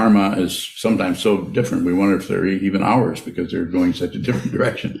 their karma is sometimes so different. We wonder if they're even ours because they're going such a different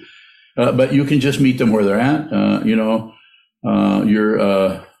direction. But you can just meet them where they're at. Your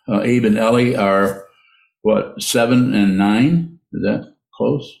Abe and Ellie are, 7 and 9? Is that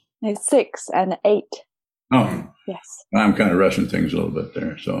close? It's 6 and 8. Oh, yes. I'm kind of rushing things a little bit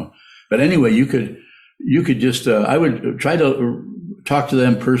there. So, but anyway, you could just, I would try to talk to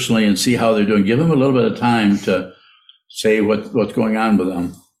them personally and see how they're doing. Give them a little bit of time to say what's going on with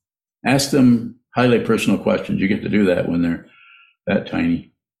them. Ask them highly personal questions. You get to do that when they're that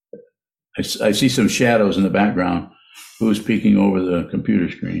tiny. I see some shadows in the background. Who's peeking over the computer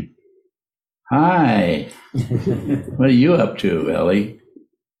screen? Hi. What are you up to, Ellie?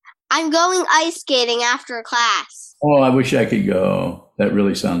 I'm going ice skating after class. Oh, I wish I could go. That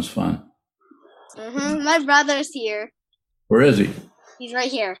really sounds fun. My brother's here. Where is he? He's right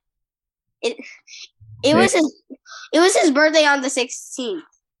here. It was his birthday on the 16th.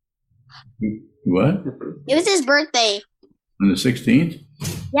 What? It was his birthday. On the 16th?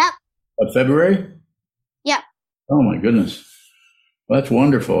 Yep. Of February? Yep. Oh my goodness. Well, that's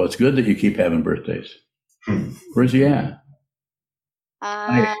wonderful. It's good that you keep having birthdays. Where's he at?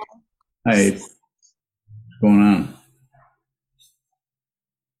 Hi. What's going on?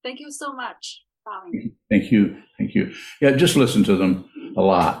 Thank you so much. Thank you. Yeah, just listen to them a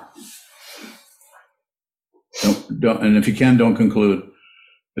lot. Don't, and if you can, don't conclude.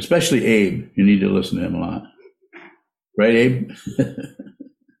 Especially Abe, you need to listen to him a lot. Right, Abe?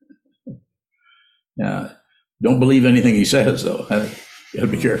 Yeah. Don't believe anything he says, though. You got to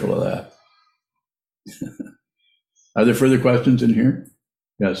be careful of that. Are there further questions in here?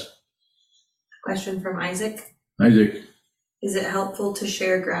 Yes. Question from Isaac. Isaac. Is it helpful to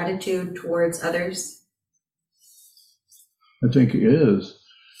share gratitude towards others? I think it is.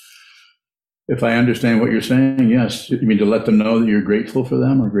 If I understand what you're saying, yes. You mean to let them know that you're grateful for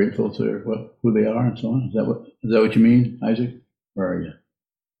them or grateful to who they are and so on? Is that what you mean, Isaac? Where are you?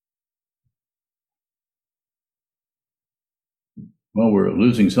 Well, we're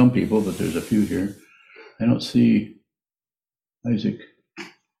losing some people, but there's a few here. I don't see Isaac.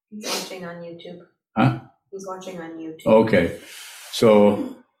 He's watching on YouTube. Huh? He's watching on YouTube. Okay.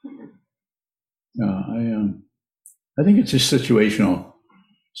 So I think it's just situational.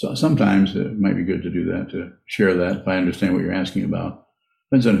 So sometimes it might be good to do that, to share that if I understand what you're asking about.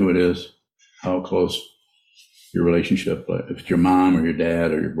 Depends on who it is, how close your relationship, if it's your mom or your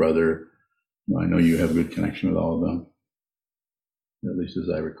dad or your brother. Well, I know you have a good connection with all of them, at least as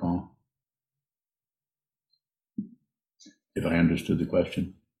I recall. if I understood the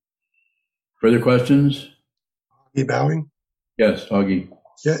question. Further questions? Augie Bowing? Yes, Augie.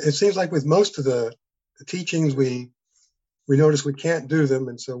 Yeah, it seems like with most of the teachings, we notice we can't do them,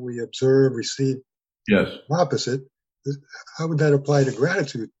 and so we observe, receive. Yes. Opposite. How would that apply to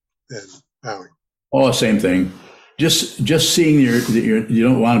gratitude then, Bowing? Oh, same thing. Just seeing you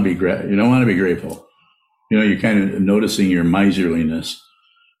don't want to be grateful. You know, you're kind of noticing your miserliness.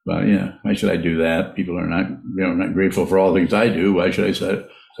 But yeah, why should I do that? People are not grateful for all the things I do. Why should I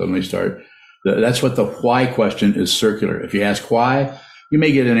suddenly start? That's what the why question is circular. If you ask why, you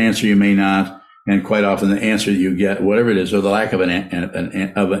may get an answer, you may not. And quite often the answer that you get, whatever it is, or the lack of an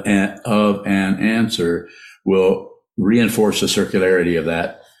answer will reinforce the circularity of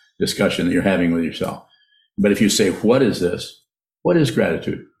that discussion that you're having with yourself. But if you say, what is this? What is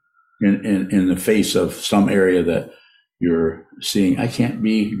gratitude? In the face of some area that you're seeing, I can't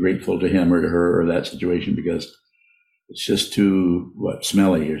be grateful to him or to her or that situation because it's just too,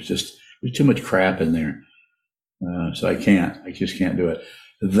 smelly. There's too much crap in there. So I just can't do it.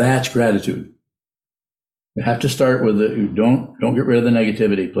 That's gratitude. You have to start with don't get rid of the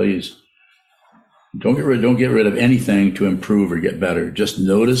negativity, please. Don't get rid of anything to improve or get better. Just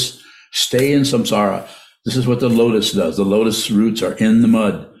notice, stay in samsara. This is what the lotus does. The lotus roots are in the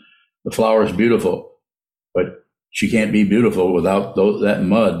mud. The flower is beautiful, but she can't be beautiful without that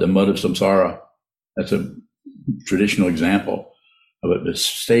mud, the mud of samsara. That's a traditional example of it. But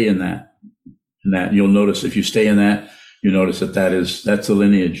stay in that. And that you'll notice if you stay in that, you notice that's the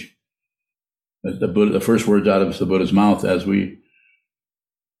lineage. The first words out of the Buddha's mouth, as we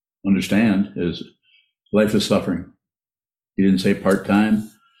understand, is life is suffering. He didn't say part-time,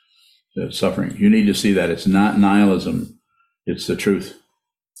 it's suffering. You need to see that. It's not nihilism. It's the truth.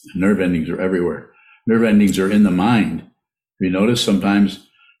 Nerve endings are everywhere. Nerve endings are in the mind. If you notice, sometimes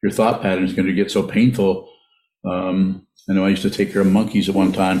your thought pattern is going to get so painful. I know I used to take care of monkeys at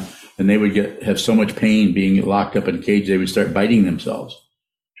one time, and they would have so much pain being locked up in a cage, they would start biting themselves,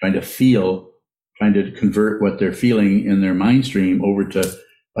 trying to convert what they're feeling in their mind stream over to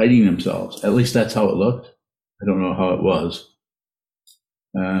biting themselves. At least that's how it looked. I don't know how it was.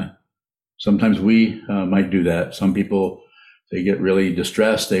 Sometimes we might do that. Some people, they get really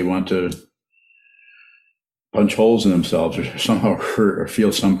distressed. They want to punch holes in themselves or somehow hurt or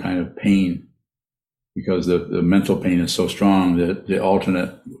feel some kind of pain because the mental pain is so strong that the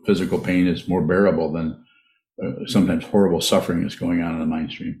alternate physical pain is more bearable than sometimes horrible suffering that's going on in the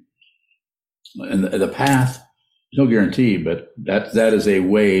mind stream. And the path, there's no guarantee, but that is a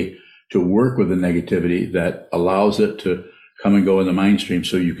way to work with the negativity that allows it to come and go in the mind stream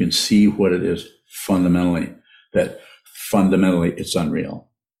so you can see what it is fundamentally, that fundamentally it's unreal.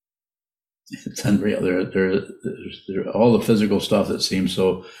 It's unreal. There all the physical stuff that seems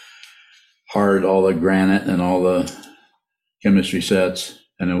so hard, all the granite and all the chemistry sets.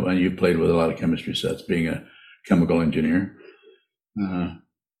 And you played with a lot of chemistry sets being a chemical engineer.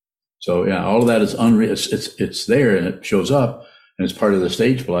 So yeah, all of that is unreal. It's there and it shows up and it's part of the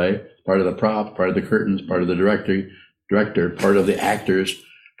stage play, part of the prop, part of the curtains, part of the director, part of the actors,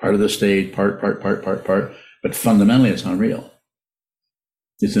 part of the stage, part. But fundamentally, it's unreal.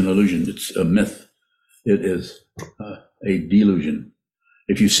 It's an illusion. It's a myth. It is a delusion.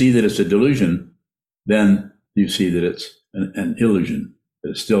 If you see that it's a delusion, then you see that it's an illusion.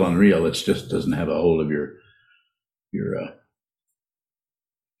 It's still unreal. It just doesn't have a hold of your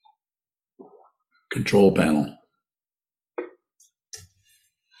control panel.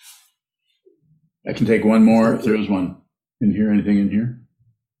 I can take one more if there's one in here. Anything in here?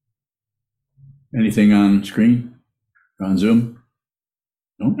 Anything on screen? On Zoom?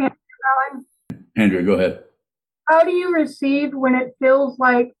 No? Andrea, go ahead. How do you receive when it feels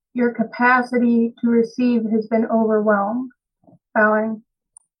like your capacity to receive has been overwhelmed? Bowing.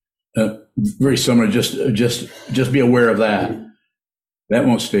 Very similar. Just be aware of that. That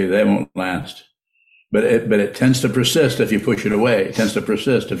won't stay. That won't last. But it tends to persist if you push it away. It tends to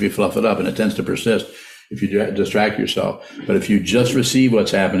persist if you fluff it up, and it tends to persist if you distract yourself. But if you just receive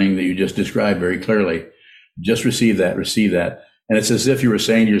what's happening that you just described very clearly, just receive that. And it's as if you were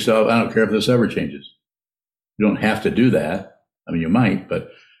saying to yourself, I don't care if this ever changes. You don't have to do that. I mean, you might,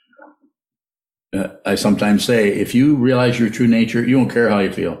 but I sometimes say, if you realize your true nature, you won't care how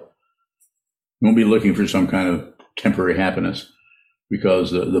you feel. You won't be looking for some kind of temporary happiness.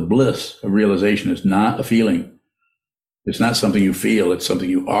 Because the bliss of realization is not a feeling. It's not something you feel, it's something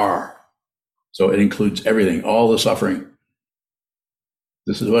you are. So it includes everything, all the suffering.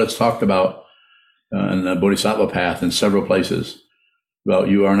 This is what it's talked about in the Bodhisattva path in several places. About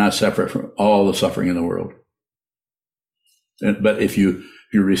you are not separate from all the suffering in the world. But if you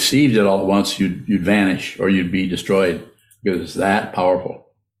received it all at once, you'd vanish or you'd be destroyed. because it's that powerful.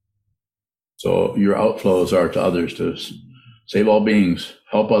 So your outflows are to others to save all beings,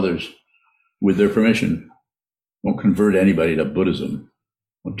 help others with their permission. Don't convert anybody to Buddhism.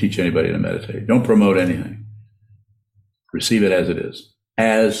 Don't teach anybody to meditate. Don't promote anything. Receive it as it is.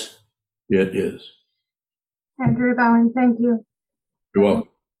 As it is. Andrew Bowen, thank you. You're welcome.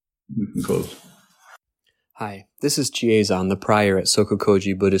 We can close. Hi, this is Chiezan, the prior at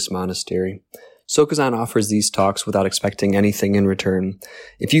Sokokoji Buddhist Monastery. Sokuzan offers these talks without expecting anything in return.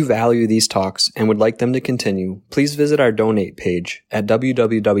 If you value these talks and would like them to continue, please visit our donate page at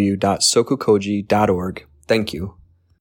www.sokokoji.org. Thank you.